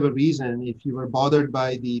for whatever reason, if you were bothered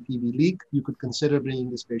by the PV leak, you could consider bringing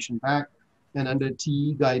this patient back, and under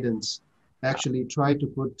TE guidance, actually try to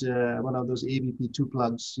put one of those AVP2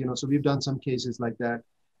 plugs. So we've done some cases like that,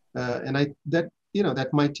 and that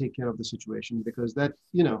might take care of the situation, because that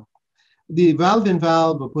the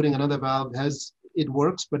valve-in-valve or putting another valve it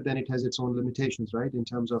works, but then it has its own limitations, right, in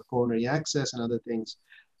terms of coronary access and other things.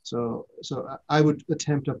 So I would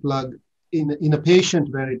attempt a plug in a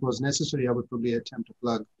patient where it was necessary. I would probably attempt a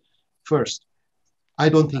plug first. I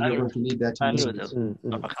don't think you're going to need that.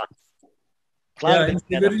 Yeah, in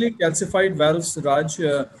severely calcified valves, Raj,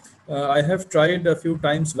 I have tried a few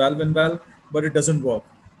times valve-in-valve, but it doesn't work,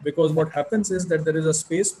 because what happens is that there is a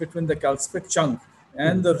space between the calcific chunk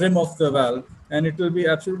and the rim of the valve, and it will be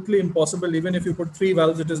absolutely impossible. Even if you put 3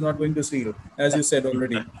 valves, it is not going to seal, as you said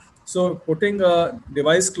already. So putting a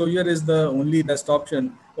device closure is the only best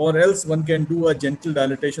option, or else one can do a gentle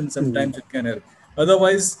dilatation. Sometimes it can help.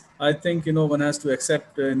 Otherwise, I think one has to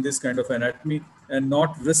accept in this kind of anatomy and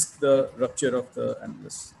not risk the rupture of the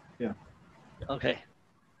annulus. Yeah. Okay.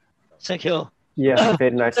 Thank you. Yeah,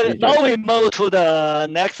 very nice. Now we move to the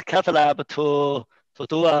next cath lab to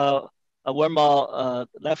do one more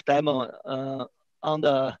left demo on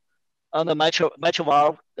the mitral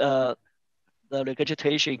valve, the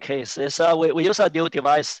regurgitation case. We use a new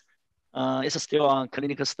device It's still on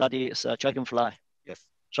clinical study. It's a Dragonfly. Yes.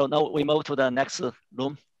 So now we move to the next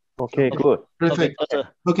room. Okay, good. Perfect. Okay,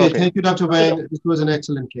 Okay, thank you, Dr. Wang. This was an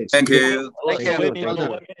excellent case. Thank you. Thank you. Thank you. Well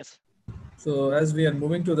Thank done. So as we are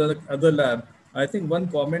moving to the other lab, I think one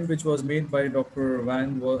comment which was made by Dr.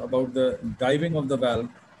 Wang was about the diving of the valve.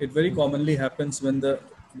 It very commonly happens when the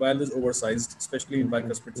valve is oversized, especially in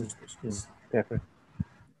bicuspid situations. Definitely.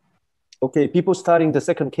 Okay, people starting the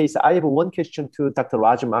second case. I have one question to Dr.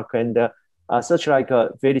 Rajamak, and such like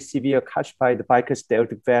a very severe calcified bicuspid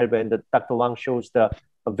aortic valve, and Dr. Wang shows a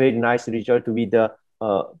very nice result with the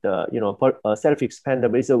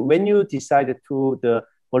self-expandable. So when you decided to the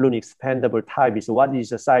balloon expandable type, is what is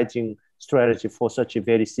the sizing strategy for such a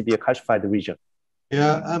very severe calcified region?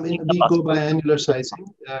 Yeah, I mean, we go by annular sizing.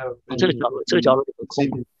 It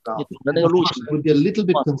would be a little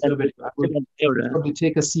bit conservative. I would probably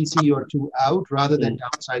take a cc or two out rather than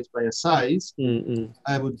downsize by a size.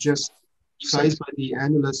 I would just size by the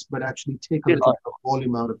annulus, but actually take a little bit of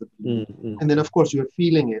volume out of the balloon. And then, of course, you're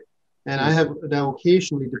feeling it. And I have now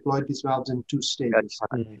occasionally deployed these valves in two stages.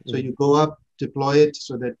 So you go up, deploy it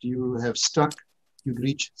so that you have stuck. You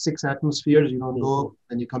reach 6 atmospheres, you don't go,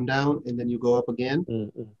 and you come down, and then you go up again.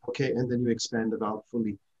 Okay, and then you expand the valve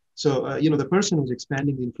fully. So, the person who's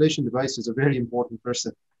expanding the inflation device is a very important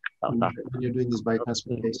person when you're doing this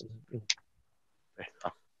bicuspid cases.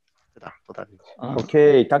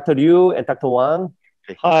 Okay, Dr. Liu and Dr. Wang.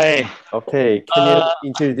 Hi. Okay, can you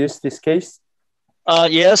introduce this case?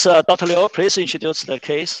 Yes, Dr. Liu, please introduce the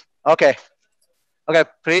case. Okay. Okay,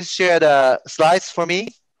 please share the slides for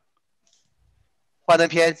me. 幻灯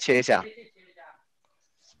片切一下，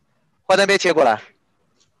幻灯片切过来。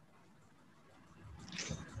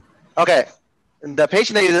Okay, the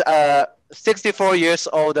patient is a 64 years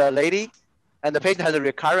old lady, and the patient has a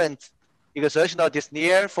recurrent exertional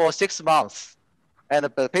dyspnea for 6 months, and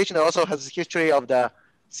the patient also has a history of the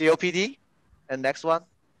COPD. And next one.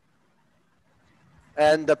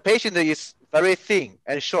 And the patient is very thin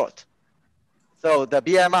and short, so the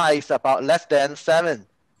BMI is about less than 17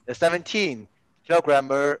 kilogram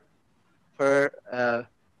per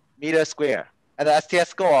meter square, and the STS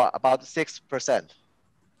score about 6%.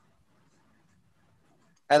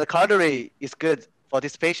 And the coronary is good for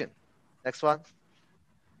this patient. Next one.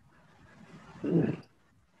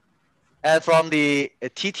 And from the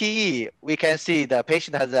TTE, we can see the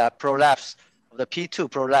patient has a prolapse of the P2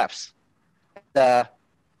 prolapse. The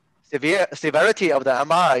severity of the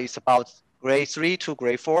MR is about grade 3 to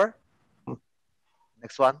grade 4.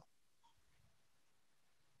 Next one.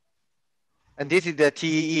 And this is the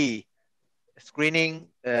TEE screening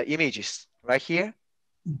images right here.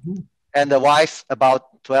 And the Y is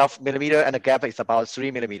about 12 millimeter, and the gap is about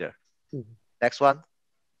 3 millimeter. Next one.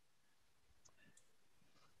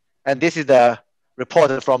 And this is the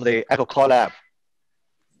report from the Echo Core lab.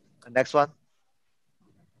 And next one.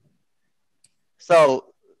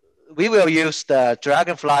 So we will use the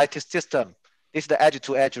Dragonfly system. This is the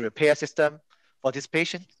edge-to-edge repair system for this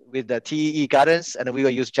patient with the TEE guidance, and we will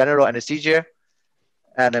use general anesthesia,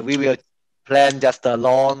 and we will plan just a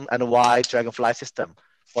long and wide Dragonfly system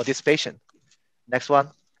for this patient. Next one.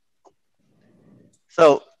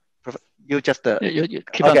 So you just you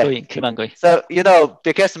keep on going, keep on going. So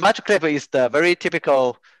because MitraClip is the very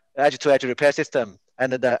typical edge-to-edge repair system,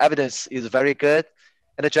 and the evidence is very good.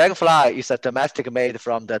 And the Dragonfly is a domestic made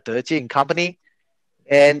from the Dejing company,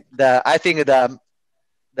 and I think the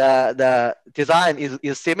design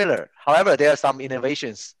is similar. However, there are some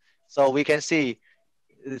innovations. So we can see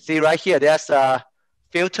right here, there's a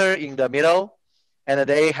filter in the middle, and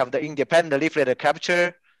they have the independent leaflet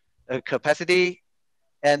capture capacity,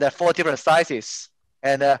 and 4 different sizes,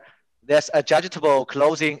 and there's adjustable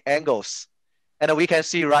closing angles. And we can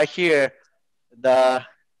see right here the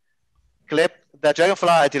the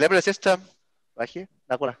Dragonfly delivery system right here.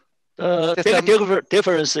 The big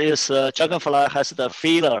difference is Dragonfly has the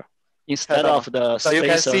filler instead of the spacer. So you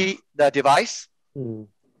can see the device.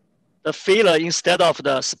 The filler instead of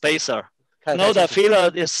the spacer. No, the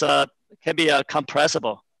filler is can be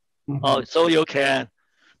compressible. So you can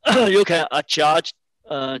adjust,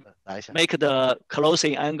 make the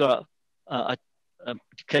closing angle.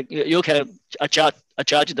 You can adjust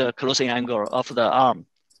the closing angle of the arm.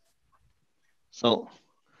 So,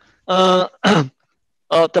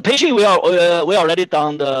 the patient we already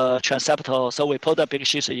done the transeptal, so we put the big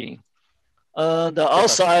sheath in. The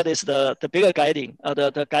outside is the bigger guiding.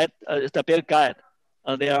 The big guide.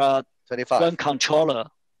 There are 25. One controller.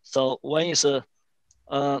 So one is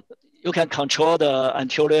you can control the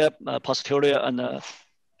anterior, posterior, and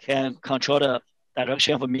can control the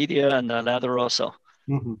direction of medial and lateral also.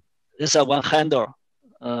 This is one handle.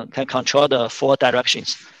 can control the 4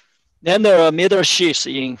 directions. Then the middle sheath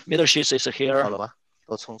is here.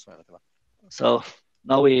 So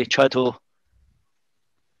now we try to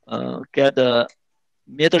get the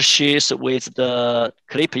middle sheath with the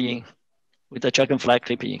clipping, with the dragonfly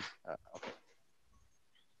clipping. Okay.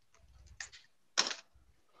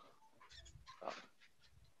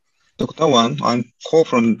 Dr. Wang, I'm call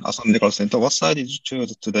from Assam Medical Center. What side did you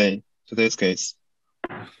choose today's case?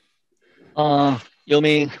 You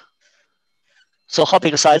mean, so how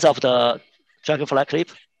big the size of the dragonfly clip?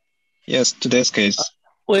 Yes, today's case.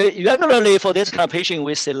 We regularly for this kind of patient,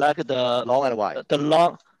 we select the long and wide. The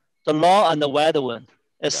long and the wide one.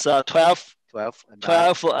 It's 12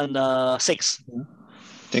 and 6.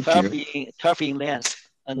 Thank 12 in length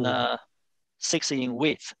and 6 in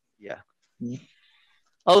width. Yeah.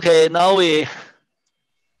 Okay, now we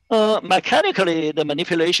mechanically the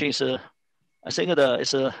manipulation is I think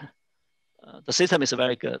the system is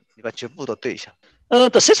very good.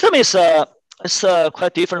 The system is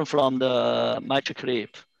quite different from the magic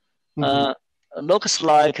clip. Looks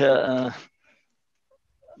like so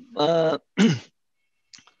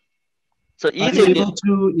easy. Are you able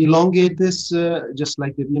to elongate this just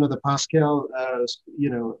like the Pascal?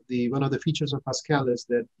 One of the features of Pascal is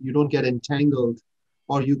that you don't get entangled,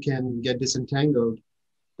 or you can get disentangled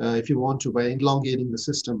if you want to by elongating the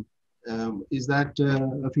system. Is that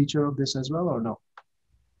a feature of this as well, or no?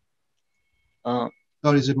 Or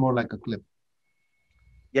is it more like a clip?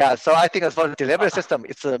 Yeah, so I think for the delivery system,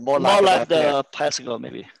 it's more like the Pascal,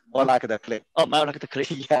 maybe. More like the clip. Oh, more like the clip.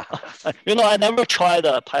 Yeah. I never tried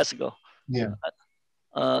the Pascal. Yeah.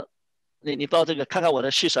 你报这个看看我的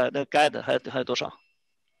续色的 guide 还有多少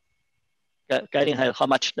 ？guiding 还有 how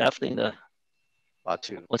much left in the？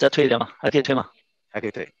 我再推一点吗？还可以推吗？还可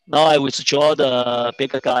以推。Now I withdraw the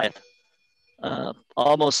bigger guide.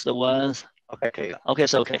 Almost the one. Okay. Okay,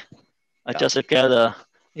 so okay. I just get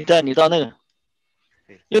你到那个。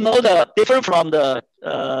You know the different from the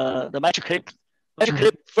magic clip. Magic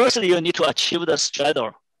clip. Firstly, you need to achieve the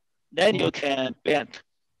straddle, then you can bend.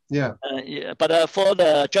 Yeah. But for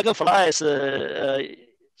the dragonflies,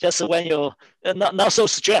 just when you not so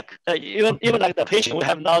strict. Even like the patient, we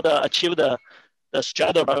have not achieved the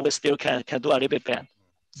straddle, but we still can do a little bit bend.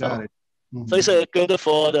 So it's good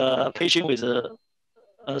for the patient with a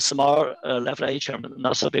small left atrium,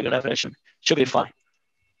 not so big left atrium. Should be fine.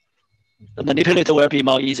 The manipulator will be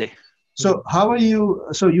more easy. So how are you?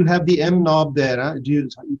 So you have the M knob there, huh?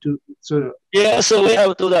 Yeah, so we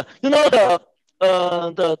have to the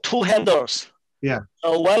 2 handles. Yeah.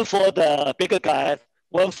 One for the bigger guide,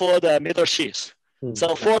 one for the middle sheath.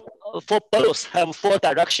 So for both have 4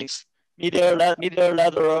 directions: medial,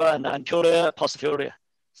 lateral, and anterior, posterior.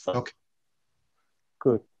 So. Okay.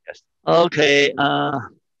 Good. Yes. Okay.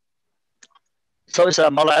 So it's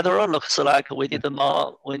a more lateral. Looks like we need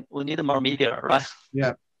more. We need more medial, right?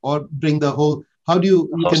 Yeah. Or bring the whole. How do you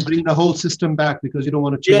can bring the whole system back because you don't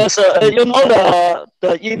want to change? Yes,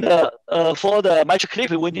 for the magic clip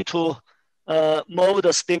we need to move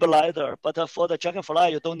the stabilizer, but for the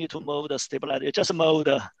dragonfly you don't need to move the stabilizer. You just move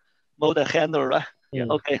the handle, right? Yeah.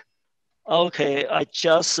 Okay. I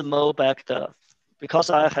just move back because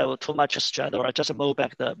I have too much straddle. I just move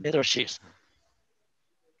back the middle sheath.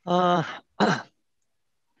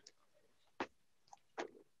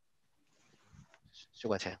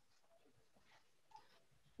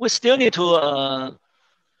 We still need to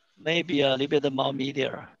maybe a little bit more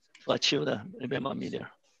medial to achieve a little bit more medial.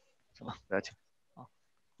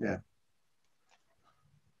 Yeah.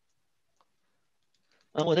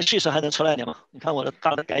 我的叙述还能出来点吗？你看我的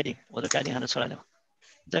大的改顶，我的改顶还能出来点吗？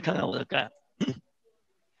你再看看我的改。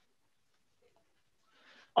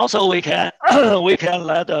Also, we can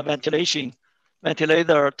let the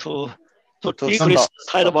ventilator to decrease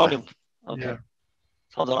tidal volume. Okay.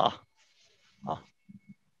 差不多了啊。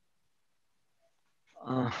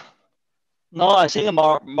No, I think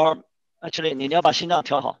more. Actually, 你要把心脏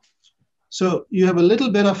调好。So you have a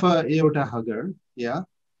little bit of a aorta hugger, yeah?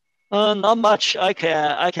 Not much. I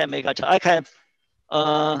can make I can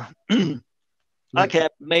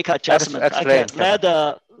make adjustment. I can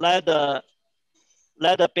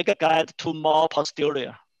let the bigger guide to more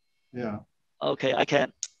posterior. Yeah. Okay, I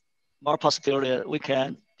can more posterior. We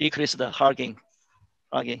can decrease the hugging.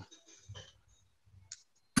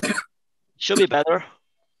 Should be better.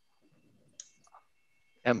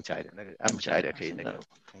 M 加一点，那个 M 加一点可以那个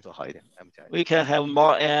动作好一点。M 加一点。We can have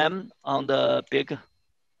more M on the bigger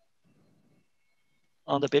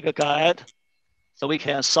guide, so we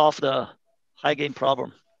can solve the high gain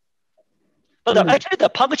problem. But actually, the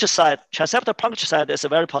puncture side, transeptal puncture side, is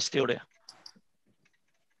very posterior.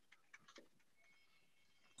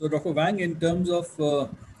 So, Dr. Wang, in terms of the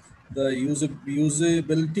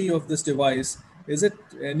usability of this device, is it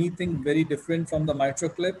anything very different from the mitral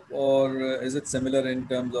clip, or is it similar in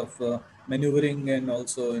terms of maneuvering and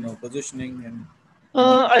also positioning and?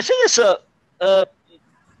 I think it's a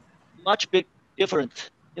much big different.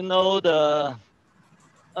 The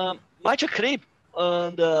mitral clip,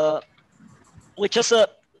 we just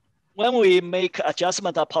when we make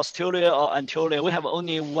adjustment of posterior or anterior, we have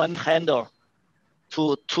only one handle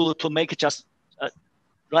to make just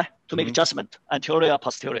right to make adjustment anterior or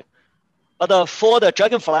posterior. But for the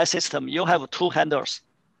Dragonfly system, you have two handles.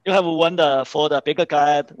 You have one for the bigger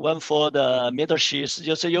guide, one for the middle sheath.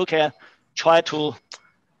 So you can try to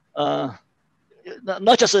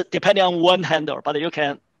not just depending on one handle, but you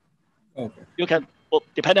can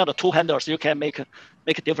depending on the two handles, you can make a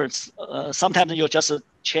difference. Sometimes you just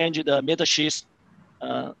change the middle sheath,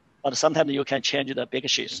 but sometimes you can change the big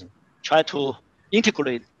sheath. Try to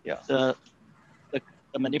integrate the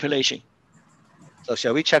manipulation. So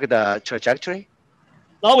shall we check the trajectory?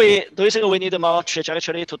 Now do you think we need more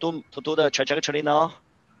trajectory to do the trajectory now?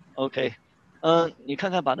 Okay. 你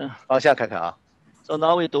看看把那方向看看啊。So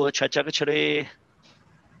now we do a trajectory.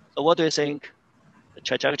 So what do you think? The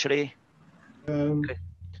trajectory? Okay.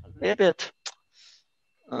 A little bit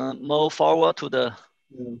more forward to the.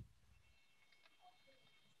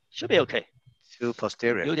 Should be okay. To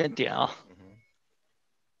posterior. 有点点啊。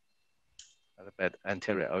A little bit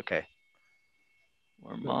anterior. Okay.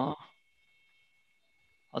 Or more.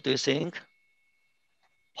 What do you think?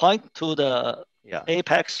 Point to the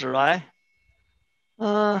apex, right?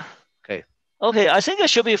 Okay. Okay, I think it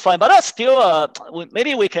should be fine, but that's still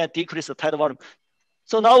maybe we can decrease the tidal volume.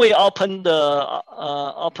 So now we open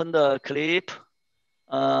the clip.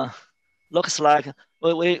 Looks like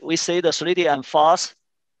we see the 3D and fast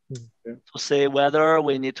to see whether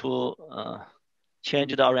we need to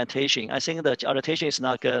change the orientation. I think the orientation is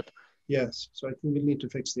not good. Yes, so I think we need to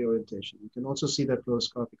fix the orientation. You can also see that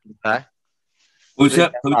fluoroscopically.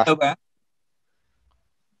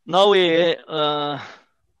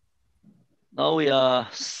 Now we are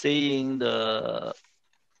seeing the.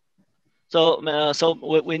 So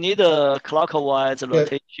we need a clockwise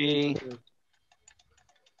rotation.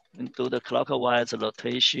 And do the clockwise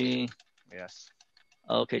rotation. Yes.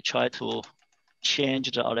 Okay, try to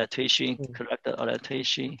change the orientation, correct the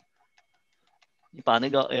orientation. 你把那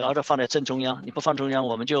个 AR 放在正中央，你不放中央，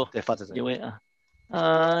我们就因为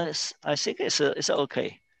I think it's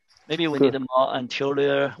okay. Maybe we need more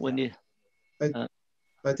anterior. We need.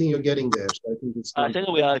 I think you're getting there. So I think it's. I think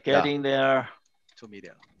we are getting there. 2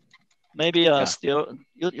 million. Maybe still.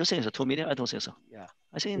 You think it's 2 million? I don't think so. Yeah.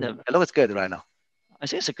 I think it looks good right now. I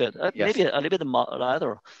think it's good. Maybe a little bit more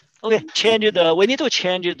lateral. Okay, we need to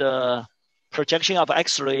change the projection of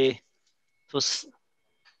X-ray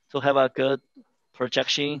to have a good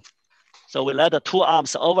projection. So we let the two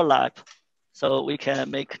arms overlap so we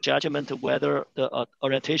can make judgment whether the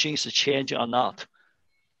orientation is changed or not.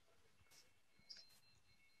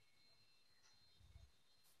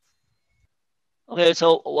 Okay,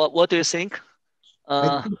 so what do you think?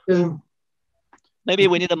 Maybe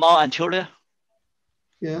we need more anterior.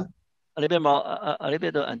 Yeah. A little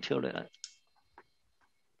bit anterior.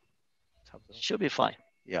 Should be fine.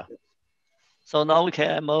 Yeah. So now we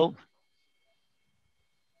can move.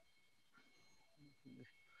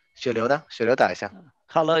 血流呢？血流打一下。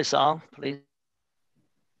Color is on, please.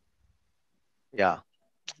 Yeah.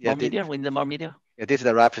 More media. We need more media. Yeah, this is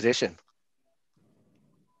the right position.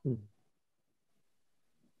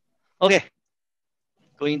 Okay.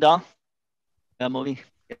 Going down. We are moving.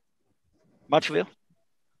 Much view.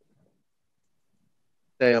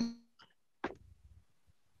 对，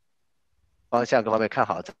方向各方面看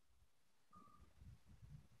好。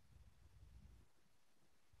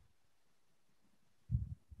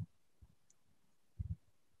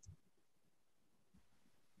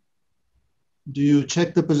Do you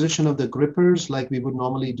check the position of the grippers like we would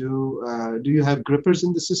normally do? Do you have grippers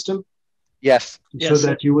in the system? Yes. So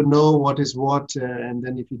that you would know what is what, and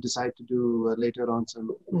then if you decide to do later on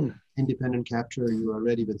some independent capture, you are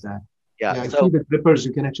ready with that. Yeah, I see the grippers.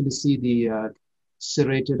 You can actually see the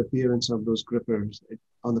serrated appearance of those grippers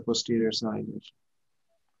on the posterior side.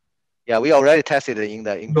 Yeah, we already tested in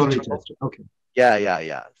the in already tested. Okay.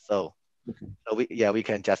 Yeah. So we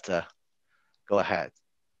can just go ahead.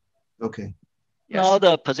 Okay. Yes. Now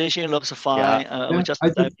the position looks fine.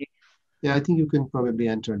 I think you can probably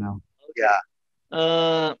enter now.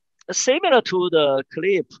 Yeah. Similar to the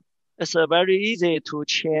clip, it's very easy to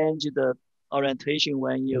change the orientation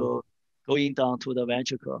when you going down to the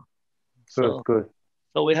ventricle. Good.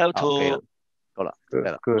 So we have to. Okay.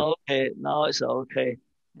 Good. Okay, now it's okay.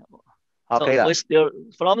 OK 了。 we still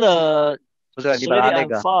from the 不是你把它 3D 那 and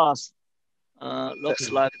个 fast looks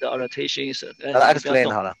like the orientation is 把它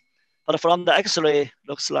explain 好了。 But from the X-ray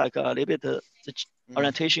looks like a little bit the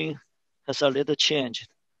orientation has a little changed.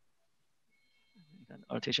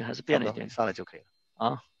 Orientation has 变了一点。上来就可以了。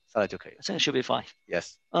啊，上来就可以了。 I think it should be fine.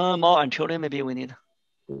 Yes. More anterior maybe we need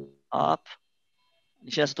up. 你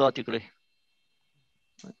现在是多少 degree?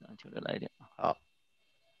 Anterior 来一点。好。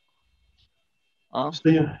啊。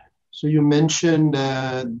So you mentioned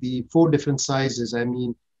the 4 different sizes. I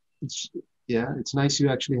mean, it's nice you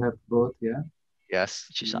actually have both. Yeah. Yes.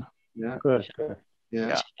 去下。Yeah. Good.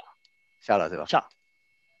 Yeah. 下了对吧？下。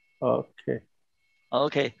 Okay.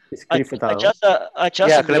 Okay. It's I clip down. just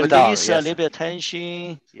Yeah, clip down, release a yes. little bit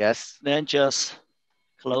tension. Yes. Then just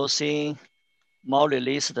closing. More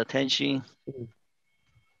release the tension.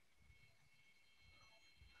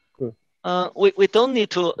 Good. We don't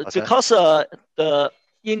need to because the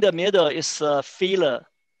in the middle is a filler,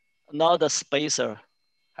 not the spacer.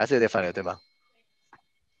 还是有点反流对吗？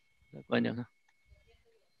关键看。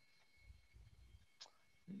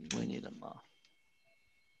We need more.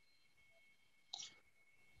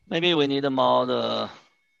 Maybe we need more.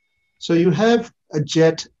 So you have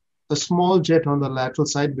a small jet on the lateral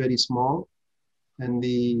side, very small, and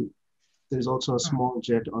there's also a small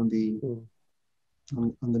jet on the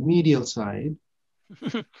on the medial side.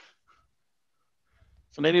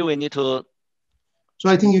 So maybe we need to. So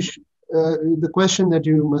I think you should. The question that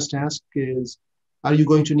you must ask is, are you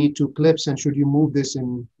going to need 2 clips, and should you move this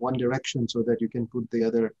in one direction so that you can put the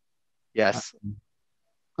other? Yes.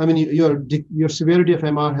 I mean, your severity of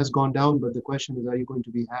MR has gone down, but the question is, are you going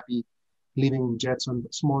to be happy leaving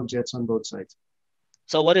small jets on both sides?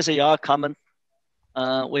 So what is your comment?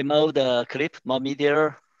 We move the clip more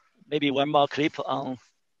medial, maybe one more clip on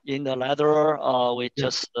in the lateral, or we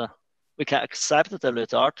just we can accept the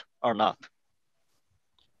result or not.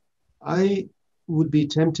 I would be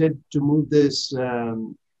tempted to move this,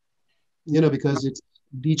 because it's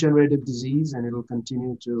degenerative disease and it will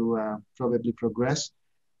continue to probably progress.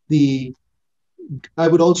 I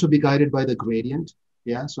would also be guided by the gradient.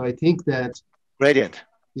 Yeah, so I think that gradient.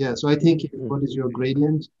 Yeah, so I think what is your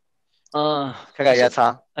gradient? 看看压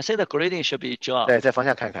差。 I say the gradient should be dropped. 对，在方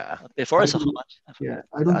向看看啊。 Before is how much? Yeah,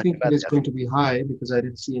 I don't think it is going to be high because I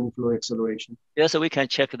didn't see any flow acceleration. Yes, we can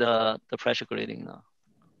check the pressure gradient now.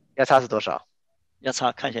 压差是多少？压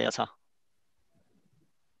差看一下压差。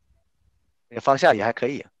方向也还可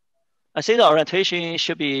以。I think the orientation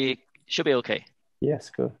should be okay. Yes,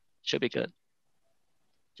 good. Should be good.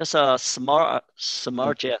 Just a small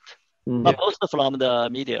jet, but also from the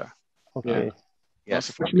media. Okay.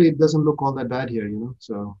 Yes. Actually, it doesn't look all that bad here,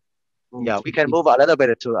 So. Yeah, we can move a little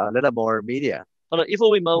bit to a little more media. But if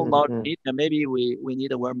we move more media, maybe we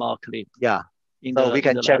need one more clip. Yeah. So we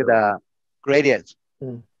can check the gradient.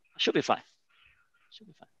 Should be fine. Should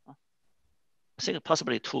be fine. I think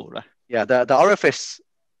possibly 2, right? Yeah, the orifice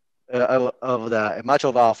of the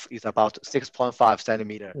mitral valve is about 6.5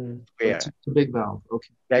 centimeter square. It's a big valve.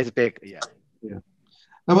 Okay. Yeah, it's big. Yeah. Yeah.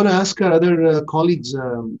 I want to ask other colleagues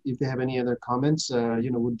if they have any other comments.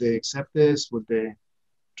 Would they accept this? Would they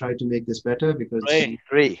try to make this better? Because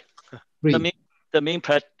 3. The main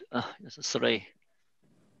part is 3.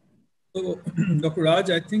 So, Dr. Raj,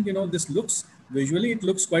 I think this looks visually it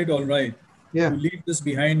looks quite all right. Yeah. To leave this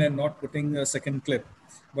behind and not putting a second clip,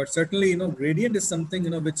 but certainly gradient is something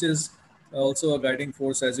which is also a guiding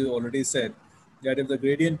force, as you already said. That if the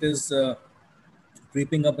gradient is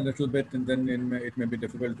creeping up a little bit, and then it may be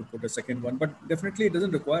difficult to put a second one. But definitely, it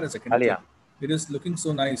doesn't require a second clip. It is looking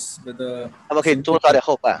so nice with the.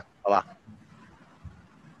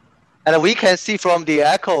 And we can see from the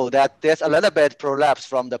echo that there's a little bit prolapse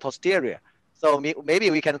from the posterior. So maybe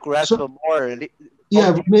we can grasp more.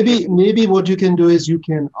 Yeah, maybe what you can do is you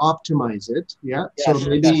can optimize it. Yeah. So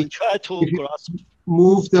maybe try to grasp.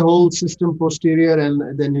 Move the whole system posterior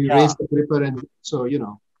and then you raise the gripper, and so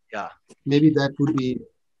Yeah. Maybe that would be.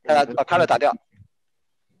 把卡勒打掉。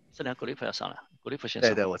这两 grip 要上来 ，grip 先上。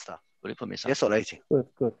对对，我知道。grip 没上。解锁了已经。Good,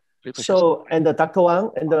 good. So, and Dr.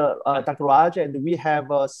 Wang and Dr. Raj, and we have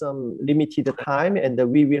some limited time, and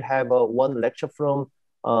we will have one lecture from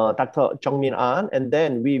Dr. Jungmin An, and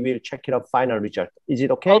then we will check it out final result. Is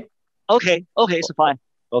it okay? Okay, it's fine.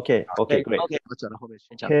 Okay, great. Okay.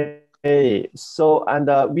 Okay, so and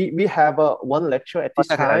we have one lecture at this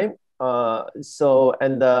time. So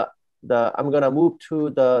and I'm gonna move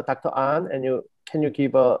to the Dr. An, and can you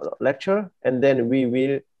give a lecture, and then we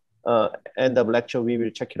will end the lecture. We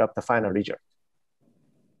will check it out the final result.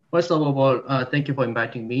 First of all, thank you for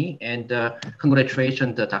inviting me, and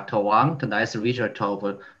congratulations to Dr. Wang, the nice result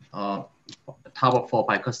of TAVR for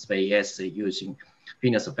bicuspid AS using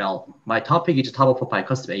venous valve. My topic is TAVR for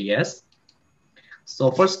bicuspid AS.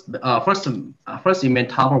 So first event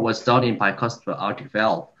TAVR was done in bicuspid aortic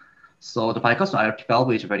valve. So the bicuspid aortic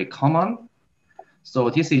valve is very common. So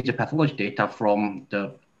this is the pathology data from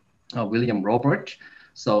the William Robert.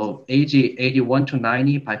 So age 81 to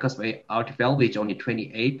 90, bicuspid aortic valve is only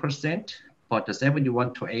 28%, but the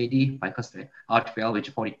 71 to 80, bicuspid aortic valve is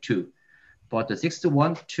 42. But the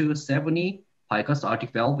 61 to 70, bicuspid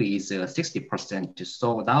aortic valve is 60%.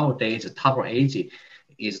 So nowadays, the TAVR age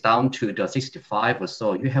is down to the 65.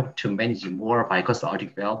 So you have to manage more bicuspid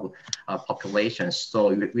aortic valve populations.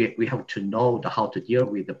 So we have to know how to deal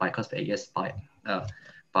with the bicuspid AS by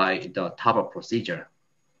the TAVR procedure.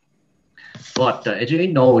 But as you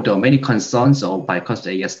know, there are many concerns of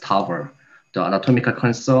bicuspid AS TAVR, the anatomical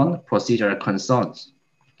concern, procedural concerns.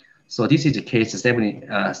 So this is the case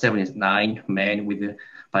 79 men with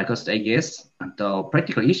bicuspid AS. The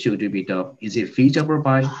practical issue would be is it feasible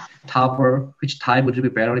by TAVR? Which type would be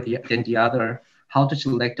better than the other? How to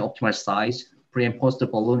select the optimal size? Pre and post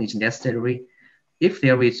balloon is necessary. If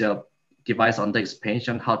there is a device under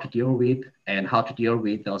expansion, how to deal with, and how to deal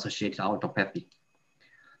with the associated aortopathy.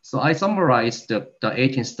 So I summarized the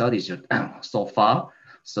 18 studies so far.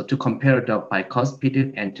 So to compare the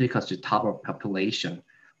bicuspid and tricuspid TAVR population.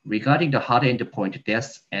 Regarding the hard endpoint,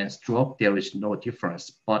 death and stroke, there is no difference,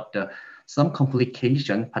 but some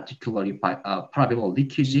complication, particularly by probable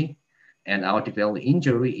leakage and aortic valve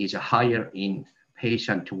injury, is higher in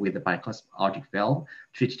patients with bicuspid aortic valve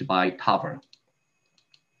treated by TAVR.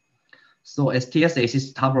 So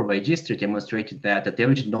STS-ACC TAVR registry demonstrated that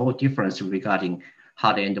there is no difference regarding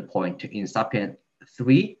hard endpoint in SAPIEN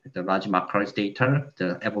 3, the large marker data,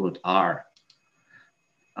 the Evolut R.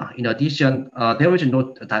 In addition, there is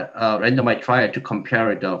no randomized trial to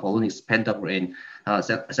compare the balloon expandable and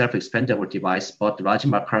self-expandable device, but the large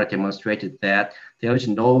marker demonstrated that there is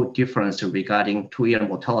no difference regarding 2-year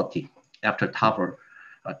mortality after TAVR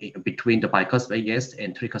between the bicuspid AS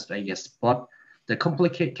and tricuspid AS, but the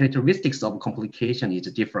characteristics of complication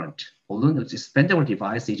is different. Balloon expandable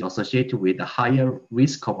device is associated with a higher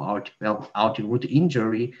risk of aortic root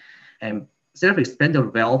injury, and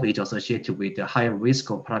self-expandable valve is associated with a higher risk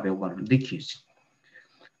of private valve leakage.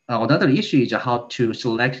 Another issue is how to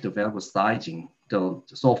select the valve sizing.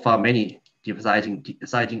 So far, many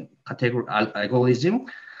sizing category algorithm.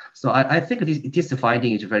 So I think this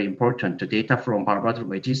finding is very important. The data from Barbara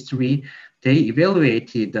registry, they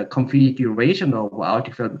evaluated the configuration of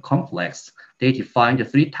aortic valve complex. They defined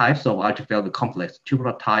 3 types of aortic valve complex: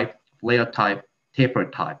 tubular type, flare type, taper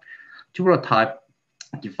type. Tubular type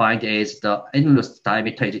defined as the annulus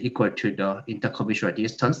diameter is equal to the intercommissural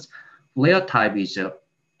distance. Flare type is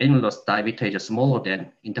annulus diameter is smaller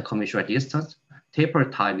than intercommissural distance. Taper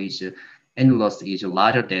type is annulus is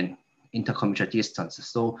larger than intercommissural distance.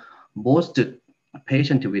 So most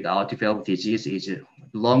patients with aortic valve disease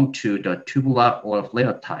belong to the tubular or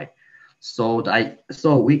flare type. So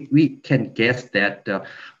we can guess that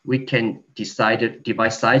we can decide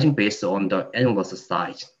device sizing based on the annulus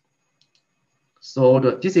size. So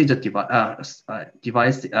this is the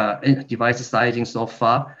device sizing so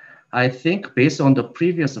far. I think based on the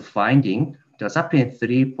previous finding, the SAPIEN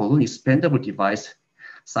 3 balloon expandable device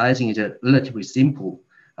sizing is relatively simple.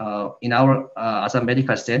 In our other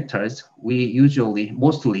medical centers, we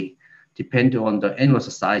mostly depend on the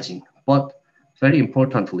annulus sizing, but very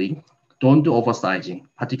importantly, don't do oversizing,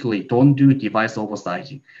 particularly don't do device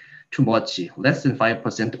oversizing too much. Less than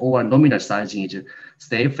 5% over nominal sizing is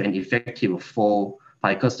safe and effective for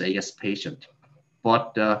bicuspid AS patient.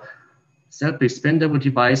 But self-expandable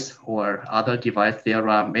device or other device, there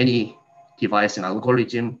are many device and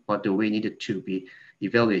algorithm, but we need to be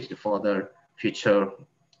evaluated for the future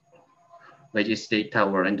registry data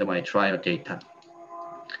or randomized trial data.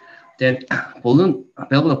 Then balloon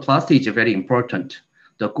valvuloplasty is very important.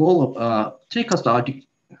 The goal of tricuspid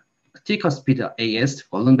AS,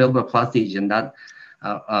 balloon valvuloplasty is not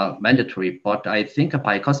mandatory, but I think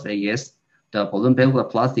bicuspid AS, the balloon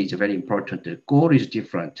valvuloplasty is very important. The goal is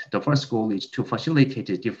different. The first goal is to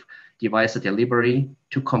facilitate device delivery,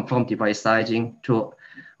 to confirm device sizing, to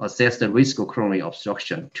assess the risk of coronary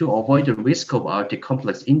obstruction. To avoid the risk of aortic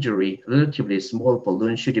complex injury, relatively small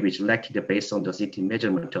balloon should be selected based on the CT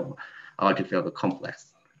measurement of aortic valve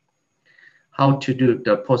complex. How to do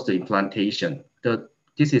the post-implantation?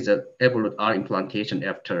 This is an Evolut R implantation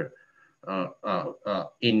after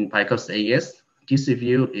in bicuspid AS. This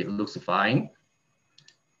view, it looks fine.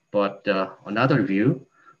 But another view,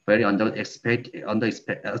 very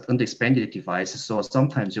underexpanded device. So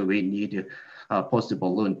sometimes we need a positive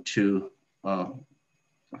balloon to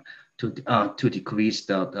decrease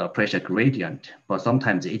the pressure gradient, but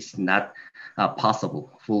sometimes it's not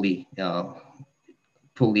possible fully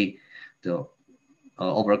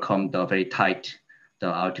overcome the very tight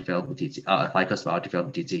aortic valve disease, bicuspid aortic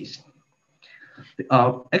valve disease.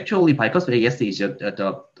 Actually, bicuspid AS is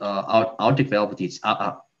the aortic valve disease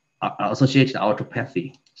associated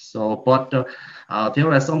aortopathy. So, but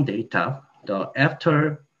there are some data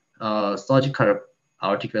after surgical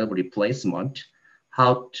aortic valve replacement,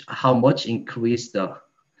 how much increase the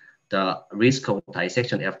risk of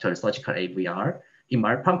dissection after surgical AVR. In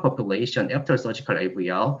my population, after surgical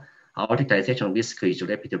AVR, aortic dissection risk is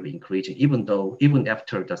rapidly increasing, even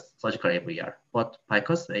after the surgical AVR. But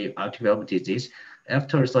bicuspid aortic valve disease,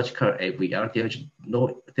 after surgical AVR, there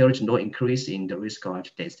is no increase in the risk of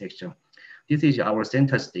aortic dissection. This is our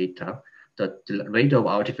center's data. The rate of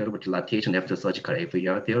aortic valve dilatation after surgical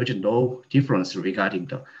AVR, there is no difference regarding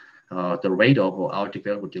the rate of aortic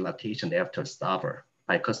valve dilatation after TAVR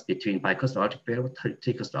between bicuspid aortic valve and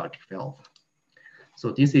tricuspid aortic valve.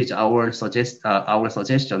 So this is our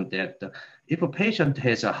suggestion that if a patient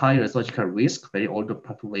has a higher surgical risk, very older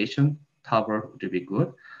population, TAVR would be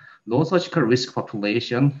good. Low surgical risk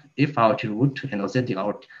population, if aortic root and ascending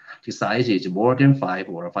aortic size is more than 5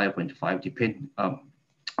 or 5.5, depend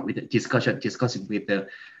with discussing with the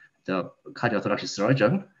cardiothoracic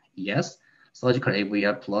surgeon, yes, surgical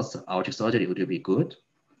AVR plus aortic surgery would be good.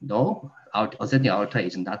 No, ascending aorta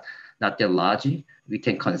is not that large. We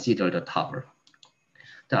can consider the TAVR.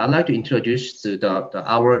 I'd like to introduce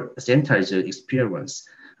our center's experience.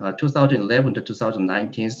 2011 to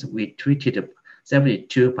 2019, we treated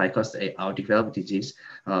 72 bicuspid aortic valve disease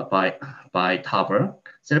by TAVR.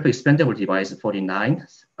 Self-expandable device 49,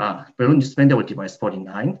 balloon expandable device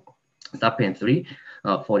 49, SAPIEN 3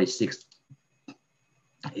 46.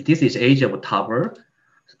 This is age of TAVR,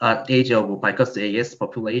 age of bicuspid AS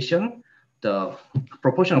population. The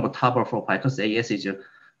proportion of TAVR for bicuspid AS is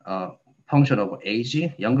function of age,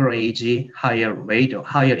 younger age, higher rate,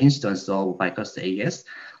 higher instance of bicuspid AS.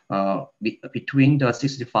 Between the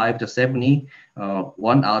 65 to 70,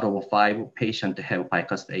 1 out of 5 patients have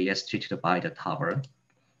bicuspid AS treated by the TAVR.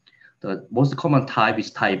 The most common type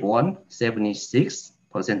is type 1,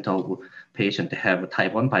 76% of patients have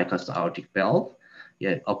type 1 bicuspid aortic valve.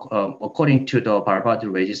 Yeah, according to the Barbary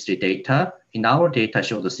registry data, in our data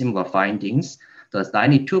show the similar findings. The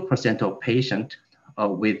 92% of patients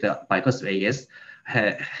with bicuspid AS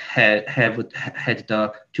have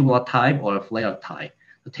the tubular type or flare type.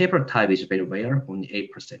 The taper type is very rare, only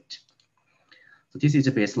 8%. So this is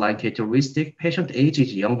a baseline characteristic. Patient age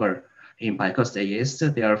is younger in bicuspid AS,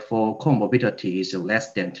 therefore comorbidity is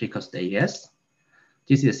less than tricuspid AS.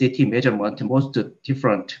 This is a CT measurement. Most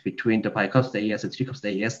different between the bicuspid AS and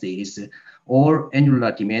tricuspid AS is all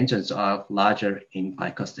annular dimensions are larger in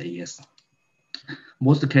bicuspid AS.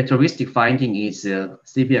 Most characteristic finding is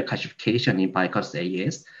severe calcification in bicuspid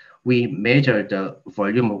AS. We measure the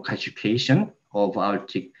volume of calcification of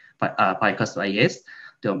aortic bicuspid AS.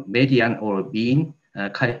 The median or mean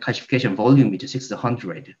calcification volume is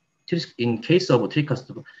 600. In case of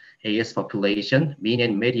tricuspid AS population, mean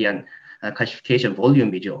and median calcification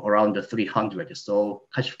volume is around 300. So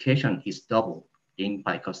calcification is double in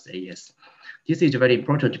bicuspid AS. This is very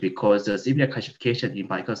important because severe calcification in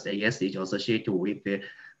bicuspid AS is associated with the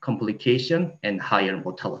complication and higher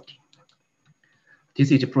mortality.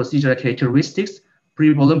 This is procedural characteristics.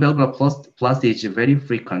 Pre-balloon valvular plasty is very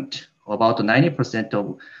frequent. About 90%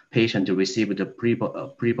 of patients receive the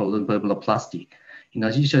pre-balloon valvuloplasty. In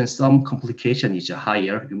addition, some complication is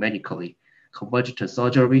higher numerically. Convergent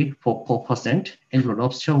surgery 4%, annular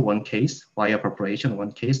rupture 1 case, wire preparation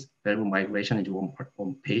 1 case, valve migration is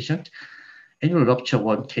one patient. Annular rupture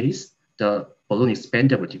 1 case, the balloon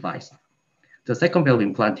expandable device. The second valve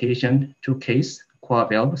implantation 2 case, core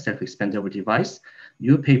valve self-expandable device.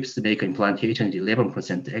 New pacemaker implantation is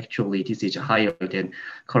 11%. Actually, this is higher than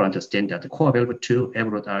current standard. Core valve 2,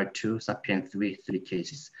 Evolute R2, SAPIEN 3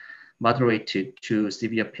 cases. Moderate to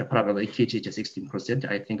severe paravalvular leakage is 16%.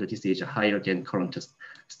 I think this is higher than current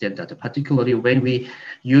standard, particularly when we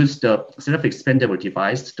use the self-expandable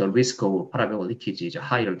device, the risk of paravalvular leakage is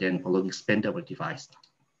higher than balloon expandable device.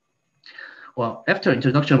 Well, after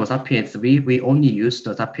introduction of SAPIEN 3, we only used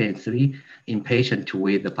the SAPIEN 3 in patients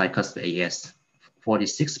with bicuspid AS.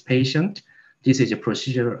 46 patients, this is a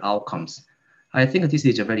procedural outcomes. I think this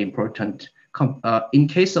is a very important. In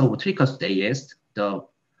case of tricuspid AS, the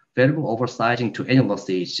valve oversizing to annulus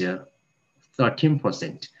is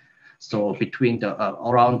 13%. So between the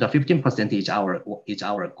around the 15% is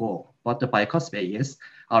our goal. But the bicuspid AS,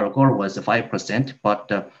 our goal was 5%,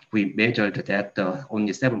 but we measured that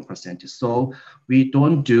only 7%. So we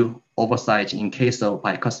don't do oversight in case of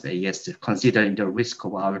bicuspid AS, considering the risk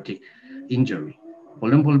of aortic injury.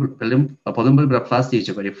 Pulmonoplasty is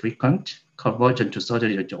very frequent. Conversion to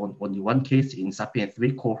surgery is only one case in SAPIEN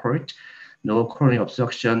 3 cohort. No coronary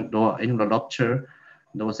obstruction, no annular rupture,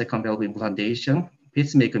 no second valve implantation.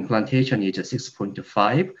 Pacemaker implantation is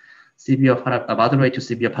 6.5. Moderate to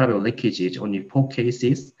severe paravalvular leakage is only 4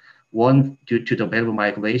 cases. 1 due to the valve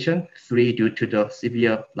migration, 3 due to the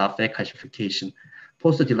severe left valve calcification.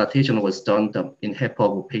 Post-dilatation was done in half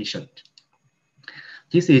of patients.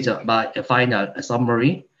 This is my final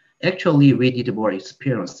summary. Actually, we need more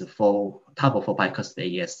experience for TAVR for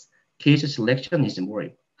bicuspid AS. Case selection is more,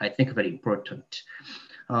 I think, very important.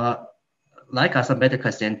 Like as a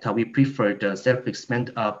medical center, we prefer the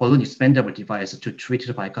balloon expandable device to treat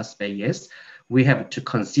the bicuspid AS. We have to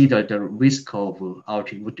consider the risk of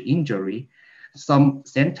aortic root injury. Some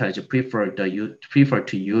centers prefer to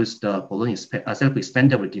use the balloon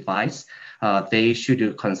self-expandable device. They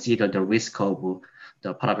should consider the risk of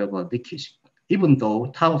the paravalvular leakage. Even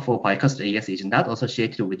though TAVR for bicuspid AS is not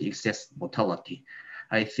associated with excess mortality,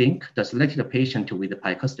 I think the selected patient with the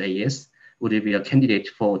bicuspid AS would be a candidate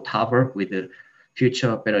for TAVR with the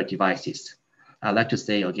future better devices. I'd like to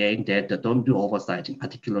say again that don't do oversighting,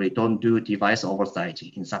 particularly don't do device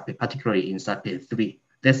oversighting, particularly in SAPIEN 3.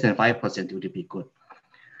 Less than 5% would be good.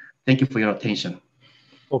 Thank you for your attention.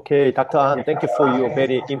 Okay, Dr. An, thank you for your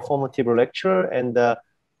very informative lecture. And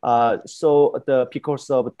because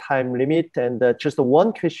of time limit, and just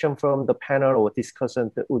one question from the panel or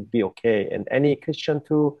discussant would be okay. And any question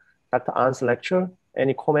to Dr. An's lecture?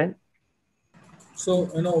 Any comment? So,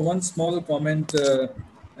 one small comment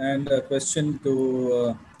and a question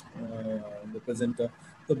to the presenter.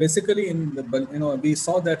 So basically, we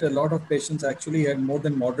saw that a lot of patients actually had more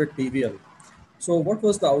than moderate PVL. So what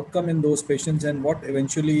was the outcome in those patients, and what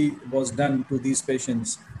eventually was done to these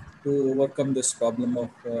patients to overcome this problem of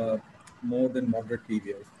more than moderate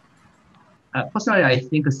PVL? Personally, I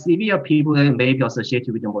think severe PVL may be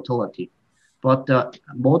associated with the mortality, but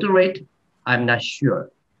moderate, I'm not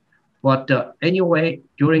sure. But anyway,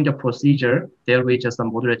 during the procedure, there is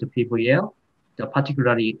some moderate PVL,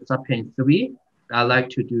 particularly SAPIEN 3. I like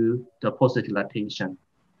to do the post-dilatation.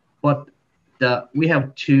 But we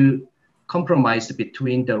have to compromise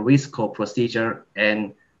between the risk of procedure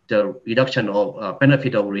and the reduction of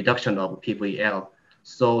benefit of reduction of PVL.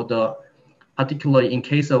 So particularly in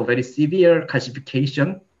case of very severe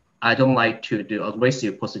calcification, I don't like to do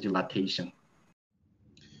aggressive post-dilatation.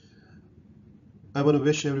 I want to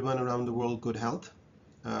wish everyone around the world good health.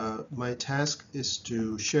 My task is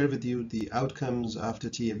to share with you the outcomes after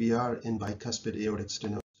TAVR in bicuspid aortic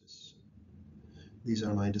stenosis. These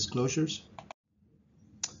are my disclosures.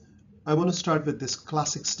 I want to start with this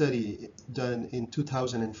classic study done in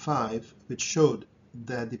 2005, which showed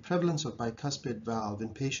that the prevalence of bicuspid valve in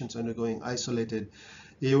patients undergoing isolated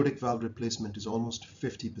aortic valve replacement is almost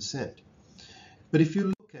 50%. But if you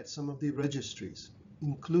look at some of the registries,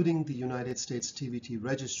 including the United States TVT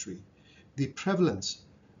registry, the prevalence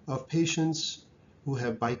of patients who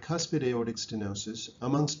have bicuspid aortic stenosis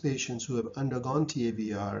amongst patients who have undergone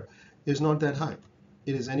TAVR is not that high.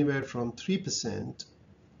 It is anywhere from 3%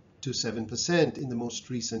 to 7% in the most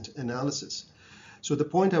recent analysis. So the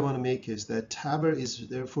point I want to make is that TAVR is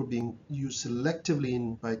therefore being used selectively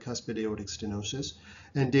in bicuspid aortic stenosis,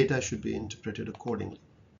 and data should be interpreted accordingly.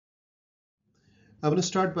 I want to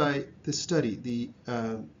start by this study,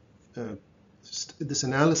 this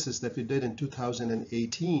analysis that we did in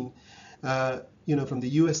 2018, from the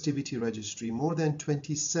US TVT registry, more than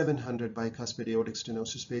 2,700 bicuspid aortic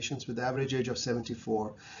stenosis patients with average age of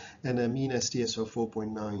 74 and a mean STS of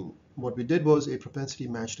 4.9. What we did was a propensity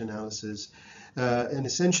matched analysis and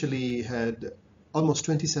essentially had almost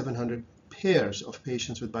 2,700 pairs of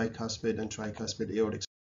patients with bicuspid and tricuspid aortic.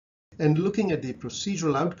 And looking at the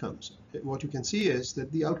procedural outcomes, what you can see is that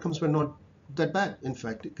the outcomes were not that bad. In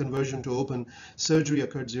fact, conversion to open surgery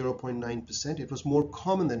occurred 0.9%. It was more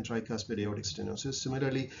common than tricuspid aortic stenosis.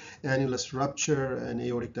 Similarly, annulus rupture and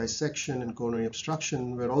aortic dissection and coronary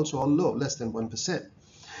obstruction were also all low, less than 1%.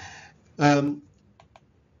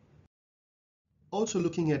 Also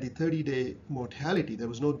looking at the 30-day mortality, there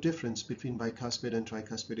was no difference between bicuspid and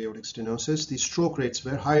tricuspid aortic stenosis. The stroke rates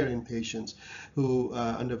were higher in patients who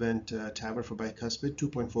underwent TAVR for bicuspid,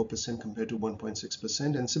 2.4% compared to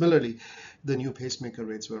 1.6%. And similarly, the new pacemaker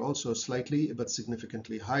rates were also slightly but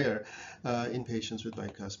significantly higher in patients with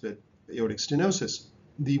bicuspid aortic stenosis.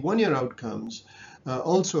 The one-year outcomes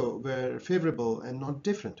also were favorable and not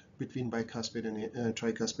different between bicuspid and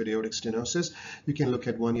tricuspid aortic stenosis. You can look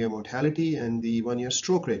at one-year mortality and the one-year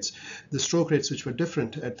stroke rates. The stroke rates, which were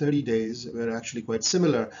different at 30 days, were actually quite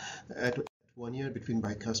similar at 1 year between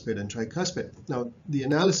bicuspid and tricuspid. Now, the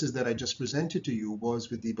analysis that I just presented to you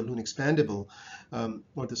was with the balloon expandable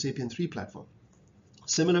or the SAPIEN 3 platform.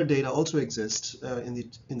 Similar data also exists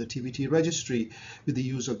in the TVT registry with the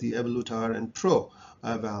use of the Evolut-R and Pro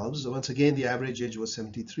valves. Once again, the average age was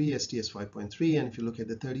 73, STS 5.3, and if you look at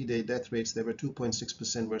the 30-day death rates, they were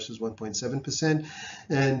 2.6% versus 1.7%,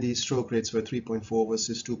 and the stroke rates were 3.4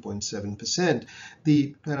 versus 2.7%.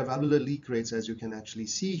 The paravalvular leak rates, as you can actually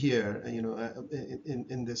see here,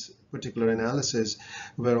 in this particular analysis,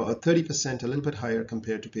 were 30%, a little bit higher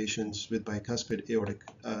compared to patients with bicuspid aortic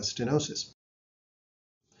stenosis.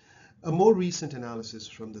 A more recent analysis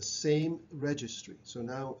from the same registry. So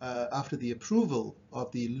now, after the approval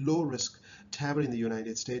of the low-risk TAVR in the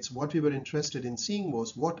United States, what we were interested in seeing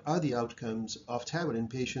was what are the outcomes of TAVR in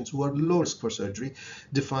patients who are low risk for surgery,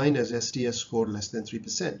 defined as STS score less than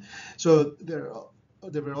 3%. So there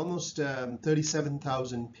were almost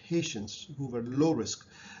 37,000 patients who were low risk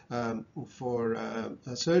for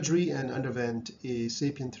surgery and underwent a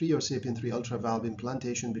SAPIEN 3 or SAPIEN 3 Ultra valve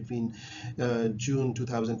implantation between June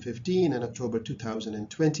 2015 and October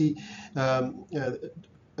 2020.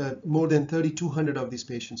 More than 3,200 of these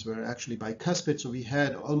patients were actually bicuspid, so we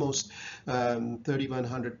had almost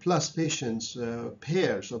 3,100 plus patients,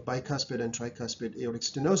 pairs of bicuspid and tricuspid aortic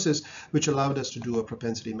stenosis, which allowed us to do a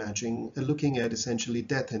propensity matching, looking at essentially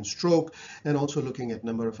death and stroke, and also looking at a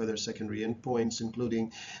number of other secondary endpoints,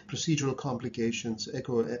 including procedural complications,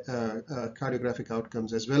 cardiographic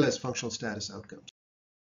outcomes, as well as functional status outcomes.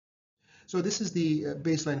 So this is the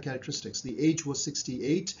baseline characteristics. The age was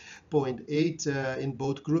 68.8 in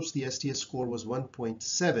both groups. The STS score was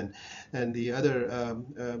 1.7, and the other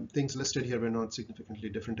things listed here were not significantly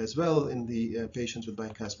different as well in the patients with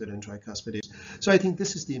bicuspid and tricuspid. So I think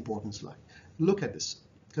this is the important slide. Look at this.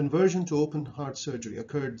 Conversion to open heart surgery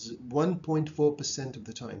occurred 1.4% of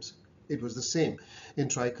the times. It was the same in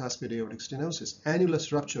tricuspid aortic stenosis.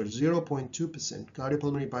 Annulus rupture, 0.2%.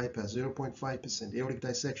 Cardiopulmonary bypass, 0.5%. Aortic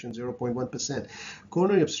dissection, 0.1%.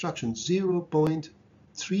 Coronary obstruction,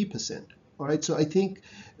 0.3%. All right, so I think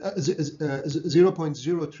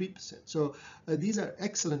 0.03%. So these are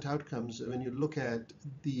excellent outcomes when you look at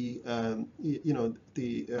the,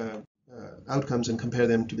 outcomes and compare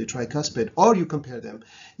them to the tricuspid, or you compare them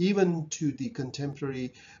even to the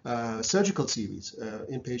contemporary surgical series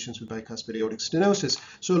in patients with bicuspid aortic stenosis.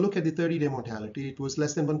 So look at the 30-day mortality. It was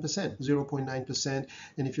less than 1%, 0.9%.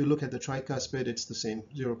 And if you look at the tricuspid, it's the same,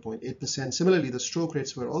 0.8%. Similarly, the stroke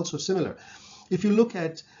rates were also similar. If you look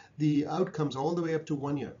at the outcomes all the way up to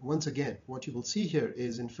 1 year, once again, what you will see here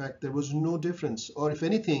is, in fact, there was no difference, or if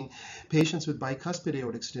anything, patients with bicuspid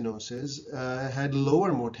aortic stenosis had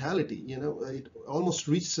lower mortality. It almost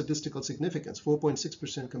reached statistical significance,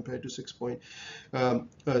 4.6% compared to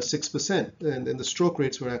 6.6%. And the stroke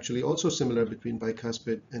rates were actually also similar between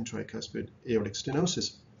bicuspid and tricuspid aortic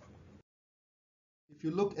stenosis. If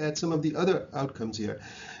you look at some of the other outcomes here,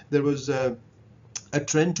 there was a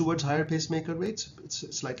trend towards higher pacemaker rates.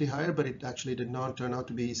 It's slightly higher, but it actually did not turn out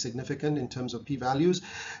to be significant in terms of p-values.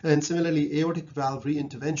 And similarly, aortic valve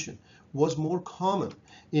reintervention was more common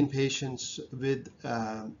in patients with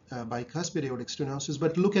bicuspid aortic stenosis,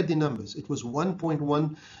 but look at the numbers. It was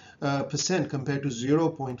 1.1% compared to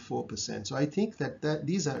 0.4%. So I think that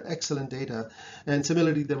these are excellent data. And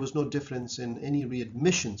similarly, there was no difference in any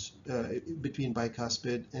readmissions between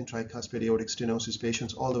bicuspid and tricuspid aortic stenosis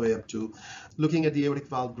patients, all the way up to looking at the aortic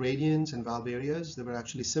valve gradients and valve areas. They were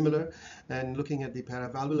actually similar. And looking at the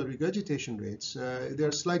paravalvular regurgitation rates,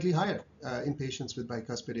 they're slightly higher in patients with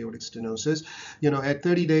bicuspid aortic stenosis. At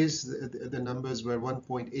 30 days, the numbers were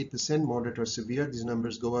 1.8% moderate or severe. These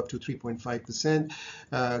numbers go up to 3.5%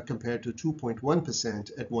 compared to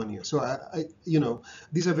 2.1% at 1 year. So,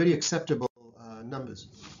 these are very acceptable numbers.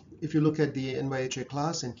 If you look at the NYHA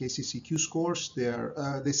class and KCCQ scores,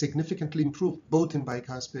 they significantly improved both in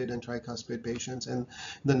bicuspid and tricuspid patients, and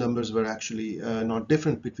the numbers were actually not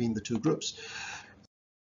different between the two groups.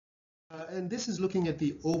 And this is looking at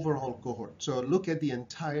the overall cohort. So look at the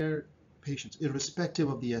entire patients, irrespective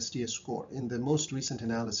of the STS score in the most recent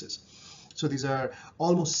analysis. So these are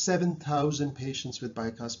almost 7,000 patients with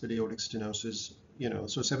bicuspid aortic stenosis,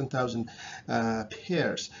 so 7,000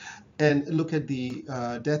 pairs. And look at the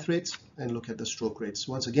death rates and look at the stroke rates.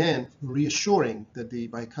 Once again, reassuring that the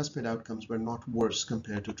bicuspid outcomes were not worse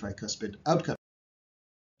compared to tricuspid outcomes.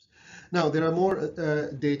 Now, there are more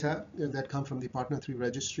data that come from the Partner 3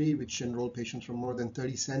 registry, which enrolled patients from more than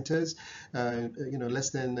 30 centers, less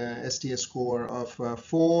than STS score of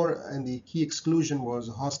 4, and the key exclusion was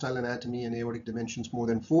hostile anatomy and aortic dimensions more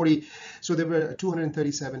than 40. So there were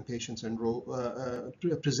 237 patients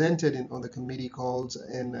presented on the committee calls,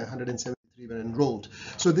 and 173 were enrolled.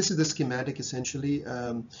 So this is the schematic essentially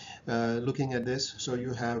looking at this. So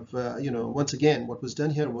you have, once again, what was done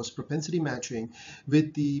here was propensity matching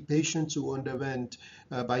with the patients who underwent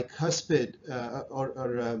bicuspid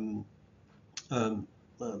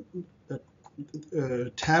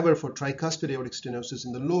TAVR for tricuspid aortic stenosis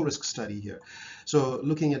in the low-risk study here. So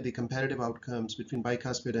looking at the comparative outcomes between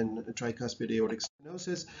bicuspid and tricuspid aortic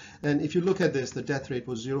stenosis. And if you look at this, the death rate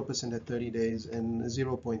was 0% at 30 days and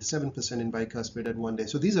 0.7% in bicuspid at 1 day.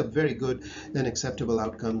 So these are very good and acceptable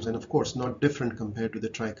outcomes, and of course not different compared to the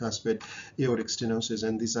tricuspid aortic stenosis.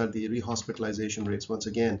 And these are the rehospitalization rates, once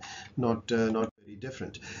again, not very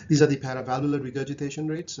different. These are the paravalvular regurgitation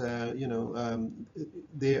rates.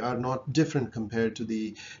 They are not different compared to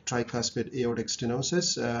the tricuspid aortic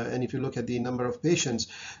stenosis. And if you look at the number of patients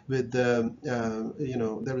with,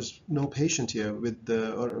 there was no patient here with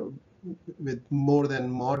more than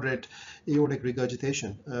moderate aortic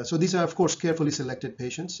regurgitation. So these are, of course, carefully selected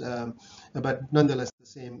patients, but nonetheless, the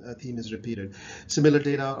same theme is repeated. Similar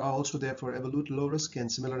data are also there for Evolut low risk,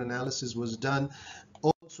 and similar analysis was done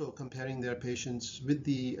also comparing their patients with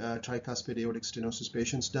the tricuspid aortic stenosis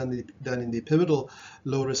patients done in the pivotal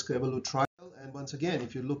low risk Evolut trial. And once again,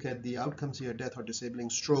 if you look at the outcomes here, death or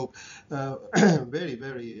disabling stroke, very,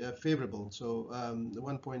 very favorable. So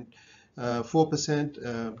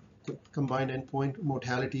 1.4% combined endpoint,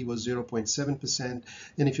 mortality was 0.7%.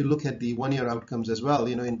 And if you look at the 1-year outcomes as well,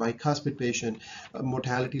 in bicuspid patient,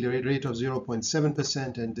 mortality rate of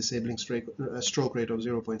 0.7% and disabling stroke rate of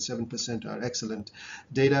 0.7% are excellent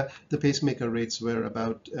data. The pacemaker rates were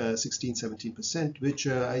about 16-17%, which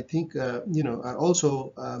I think are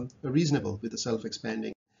also reasonable with the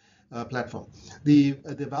self-expanding platform. The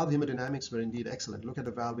valve hemodynamics were indeed excellent. Look at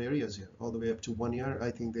the valve areas here, all the way up to 1 year.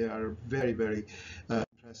 I think they are very, very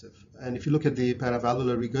impressive. And if you look at the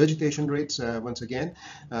paravalvular regurgitation rates, once again,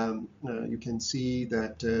 you can see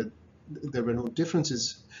that there were no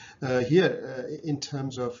differences here in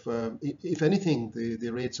terms of, if anything, the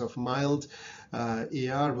rates of mild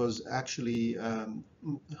AR was actually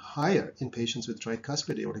higher in patients with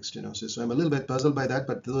tricuspid aortic stenosis. So I'm a little bit puzzled by that,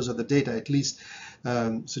 but those are the data, at least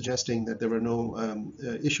suggesting that there were no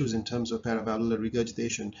issues in terms of paravalvular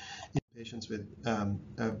regurgitation in patients with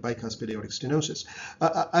bicuspid aortic stenosis.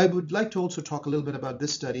 I would like to also talk a little bit about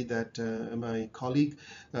this study that my colleague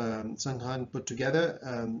Sanghan put together.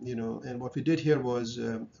 And what we did here was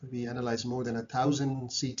we analyzed more than 1,000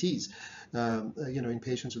 CTs, in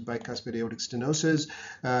patients with bicuspid aortic stenosis.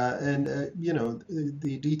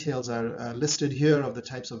 The details are listed here of the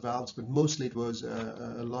types of valves, but mostly it was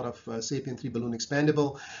a lot of SAPIEN 3 balloon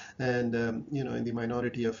expandable. And, in the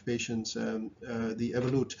minority of patients, the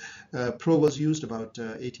Evolut Pro was used about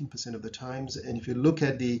 18% of the times. And if you look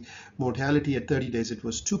at the mortality at 30 days, it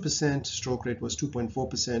was 2%, stroke rate was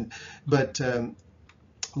 2.4%. But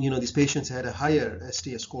these patients had a higher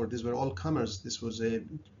STS score. These were all comers. This was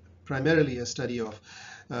primarily a study of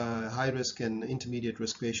high risk and intermediate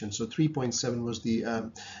risk patients. So 3.7 was the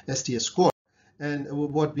STS score. And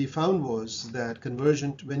what we found was that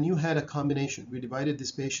conversion, when you had a combination, we divided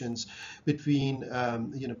these patients between,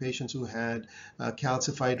 patients who had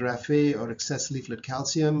calcified raphe or excess leaflet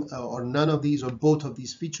calcium, or none of these or both of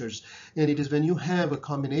these features. And it is when you have a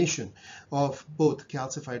combination of both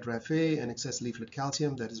calcified raphe and excess leaflet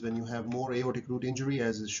calcium, that is when you have more aortic root injury,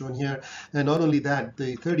 as is shown here. And not only that,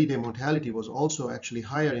 the 30-day mortality was also actually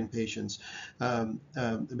higher in patients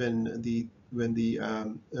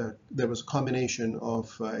when there was a combination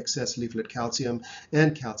of excess leaflet calcium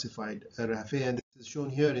and calcified raphe. And this is shown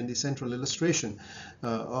here in the central illustration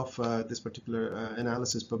of this particular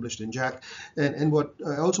analysis published in JACC. And what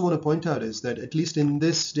I also want to point out is that at least in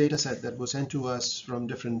this data set that was sent to us from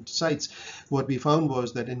different sites, what we found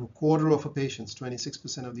was that in a quarter of patients,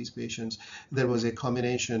 26% of these patients, there was a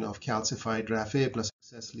combination of calcified raphe plus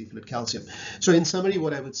excess leaflet calcium. So in summary,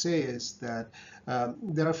 what I would say is that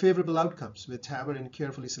there are favorable outcomes with TAVR in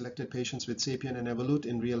carefully selected patients with SAPIEN and Evolut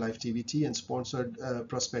in real-life TVT and sponsored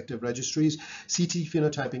prospective registries. CT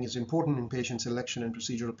phenotyping is important in patient selection and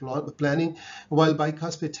procedural planning, while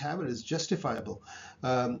bicuspid TAVR is justifiable,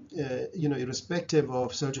 irrespective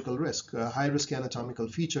of surgical risk. High-risk anatomical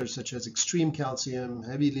features such as extreme calcium,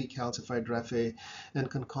 heavily calcified raphe, and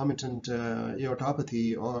concomitant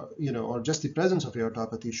aortopathy, or just the presence of aortopathy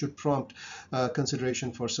valvulopathy should prompt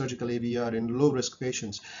consideration for surgical AVR in low-risk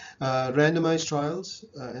patients. Randomized trials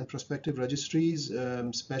and prospective registries,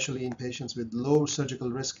 especially in patients with low surgical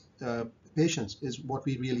risk patients, is what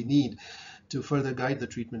we really need to further guide the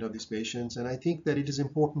treatment of these patients. And I think that it is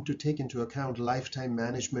important to take into account lifetime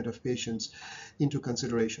management of patients into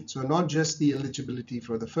consideration. So not just the eligibility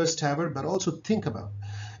for the first TAVR, but also think about,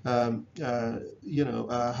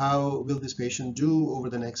 how will this patient do over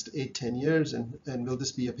the next 8-10 years, and will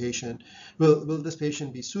this be a patient, will this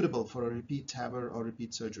patient be suitable for a repeat TAVR or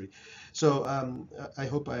repeat surgery? So I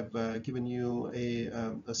hope I've given you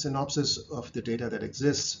a synopsis of the data that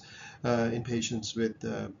exists in patients with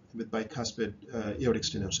bicuspid aortic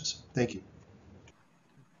stenosis. Thank you.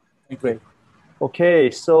 Great. Okay,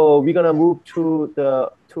 so we're gonna move to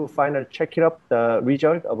the final check it up the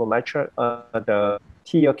result of a mitral the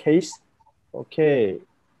TAVR case. Okay.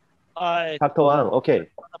 Dr. Wang. Okay.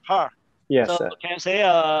 Yes. So can I say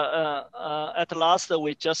at last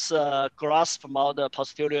we just grasp about the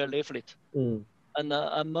posterior leaflet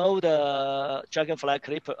and move the dragonfly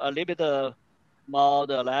clip a little bit more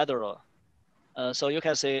the lateral. So you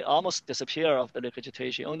can say almost disappear of the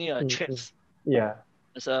regurgitation, only a trace. Yeah.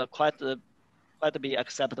 It's quite be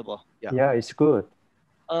acceptable. Yeah, it's good.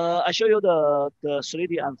 I show you the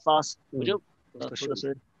 3D and fast. Would you put the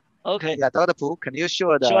 3D? Okay. Yeah, Dr. Pu, can you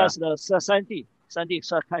show show us the 3D 看一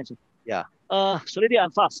下。Yeah. 3D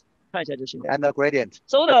and fast 看一下就行。And the gradient.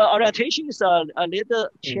 So the orientation is a little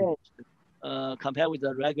changed compared with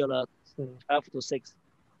the regular 12 to 6.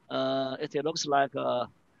 It looks like 1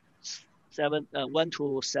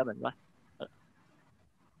 to 7, right?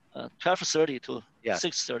 12:30 to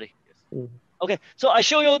 6:30. Yes. Okay, so I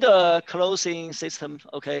show you the closing system.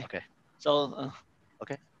 Okay. Okay. So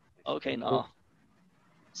okay. Okay now.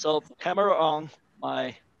 So camera on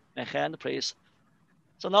my hand, please.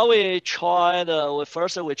 So now we try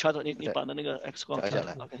first we try to 你把那个 X 光调下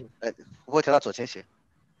来。Okay. 我调到左前斜，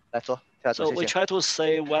来坐，调到左 So 前 we 斜。 try to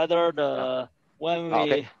say whether when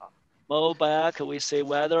we move back, we see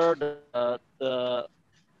whether the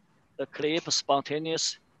clip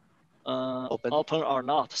spontaneous open or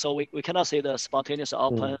not. So we cannot say the spontaneous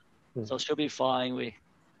open. So should be fine.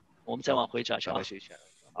 我们再往回找一下。回去一下。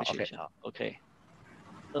Okay.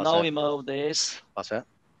 So now we move this. 保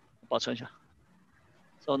存一下。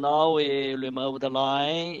So now we remove the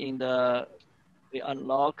line we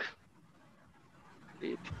unlock.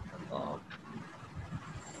 Clip unlock.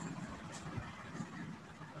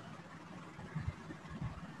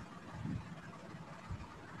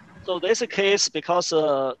 So this case, because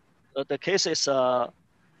the case is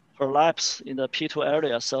prolapse in the P2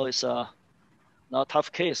 area, so it's not a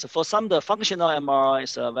tough case. For some, the functional MRI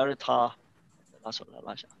is very tough.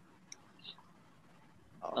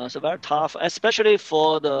 It's very tough, especially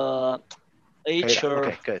for the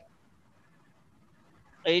atrial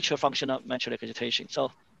functional mitral regurgitation.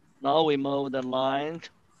 So now we move the line to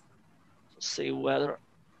see whether.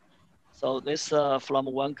 So this from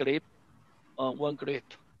one grip.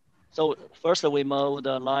 So first we move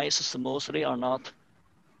the lines smoothly or not.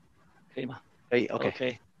 Okay.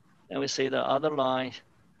 Okay. Then we see the other line.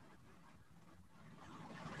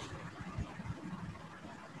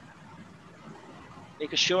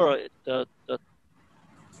 Make sure the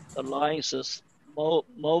line is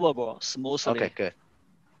movable smoothly. Okay, good.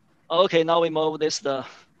 Okay, now we move this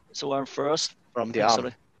one first. From the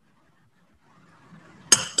arm.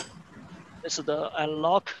 This is the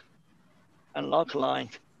unlock line.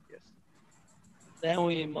 Yes. Then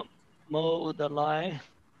we move the line,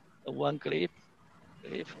 the one clip,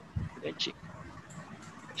 edging.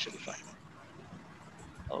 That should be fine.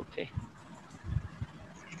 Okay.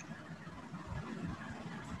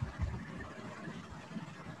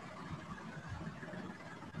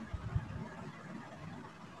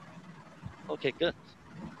 Okay, good.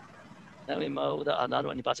 Then we move the another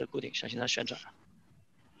one. 你把这个固定，小心它旋转。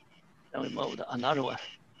Then we move the another one.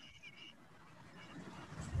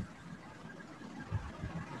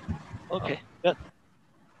 Okay, good.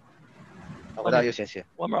 回到右前斜。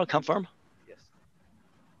One more confirm. Yes.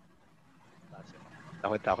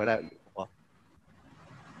 打回来我。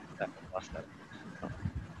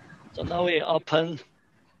So now we open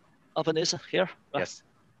this here. Right? Yes.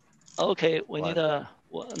 Okay, we need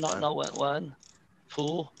not 1,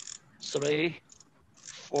 2, 3,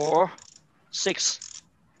 4, 6.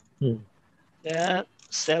 Then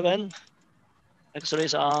 7. X-ray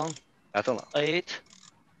is on. 8,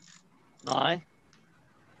 9.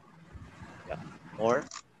 Yeah.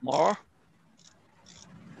 More.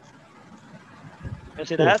 You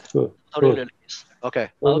see that? Good. Totally release. Okay.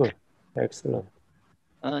 Okay. Excellent.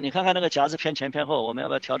 你看看那个夹子偏前偏后，我们要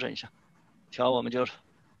不要调整一下？调我们就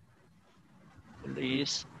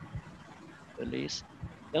release，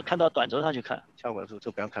 要看到短轴上去看。效果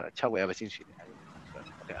就不用看了，效果要不要进去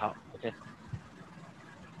 ？OK， 好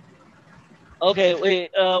 ，OK，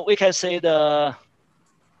 we can say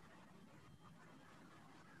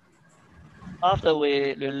after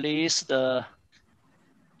we release the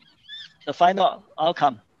final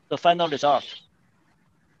outcome, the final result，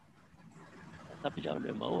 它比较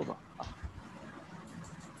removable 啊。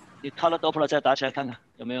你 color Doppler 再打起来看看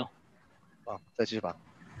有没有？再继续拔。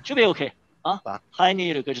should be OK 啊。拔 ，high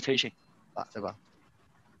knee regurgitation。再拔。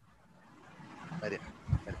快点，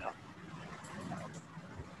好。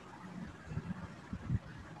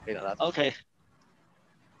可以了。OK。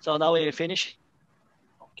So now we finish.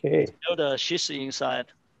 Okay. Still the sheath inside.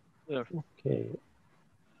 Okay.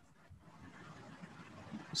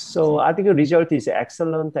 So I think the result is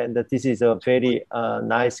excellent, and this is a very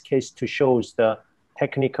nice case to show the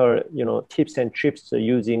technical, tips and tricks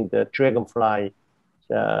using the Dragonfly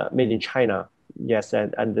made in China. Yes,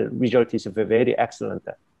 and the result is very excellent.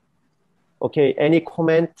 Okay, any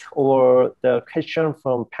comment or the question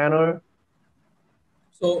from panel?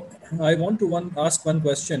 So I want to ask one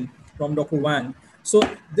question from Dr. Wang. So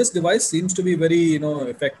this device seems to be very,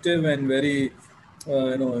 effective and very,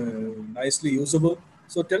 nicely usable.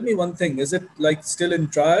 So tell me one thing: is it like still in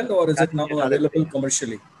trial, or is it now available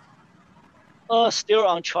commercially? Still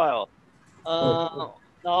on trial.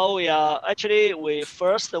 Now we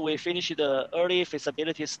finished the early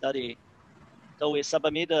feasibility study. So we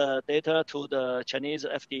submit the data to the Chinese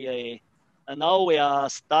FDA, and now we are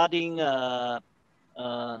starting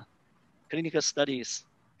clinical studies,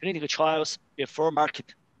 clinical trials before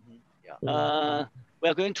market. We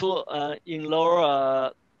are going to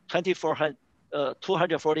enroll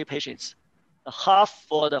 240 patients, half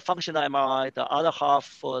for the functional MRI, the other half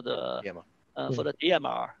for the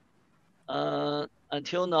DMR.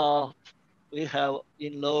 Until now, we have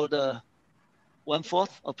enrolled 1/4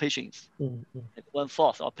 of patients.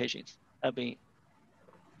 1/4 of patients have been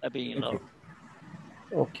enrolled.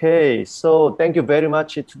 Okay, so thank you very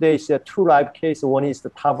much. Today is 2 live cases. One is the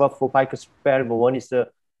TAVR for bicuspid, one is the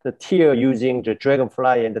TAVR using the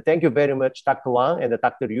Dragonfly. And thank you very much, Dr. Wang and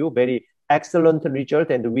Dr. Liu. Very excellent result,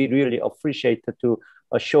 and we really appreciate to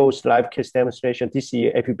show live case demonstration this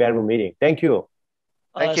year EpiValve meeting. Thank you.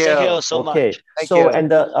 Thank you so much. Okay, and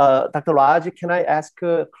Dr. Raj, can I ask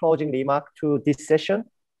a closing remark to this session?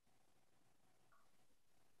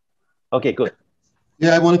 Okay, good.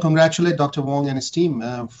 Yeah, I want to congratulate Dr. Wong and his team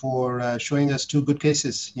for showing us 2 good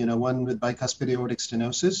cases. One with bicuspid aortic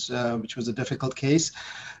stenosis, which was a difficult case,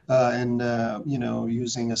 and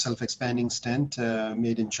using a self-expanding stent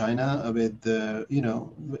made in China with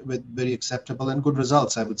with very acceptable and good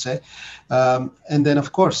results, I would say. And then,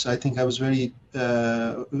 of course, I think I was very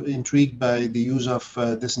intrigued by the use of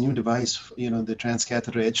this new device, the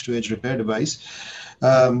transcatheter edge-to-edge repair device.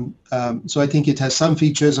 So I think it has some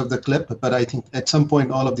features of the clip, but I think at some point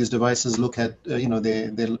all of these devices look at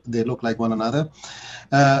they look like one another.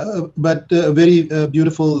 But a very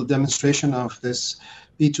beautiful demonstration of this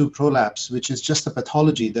P2 prolapse, which is just a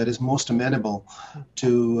pathology that is most amenable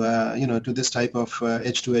to to this type of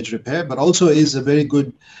edge-to-edge repair, but also is a very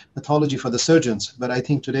good pathology for the surgeons. But I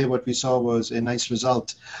think today what we saw was a nice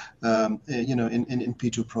result, in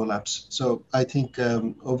P2 prolapse. So I think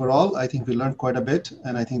overall, I think we learned quite a bit,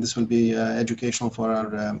 and I think this will be educational for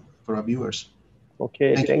our viewers.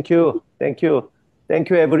 Okay, thank you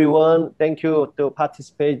everyone. Thank you to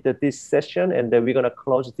participate in this session, and then we're gonna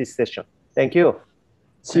close this session. Thank you.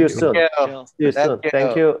 See you soon. Thank you. See you soon.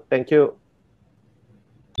 Thank you.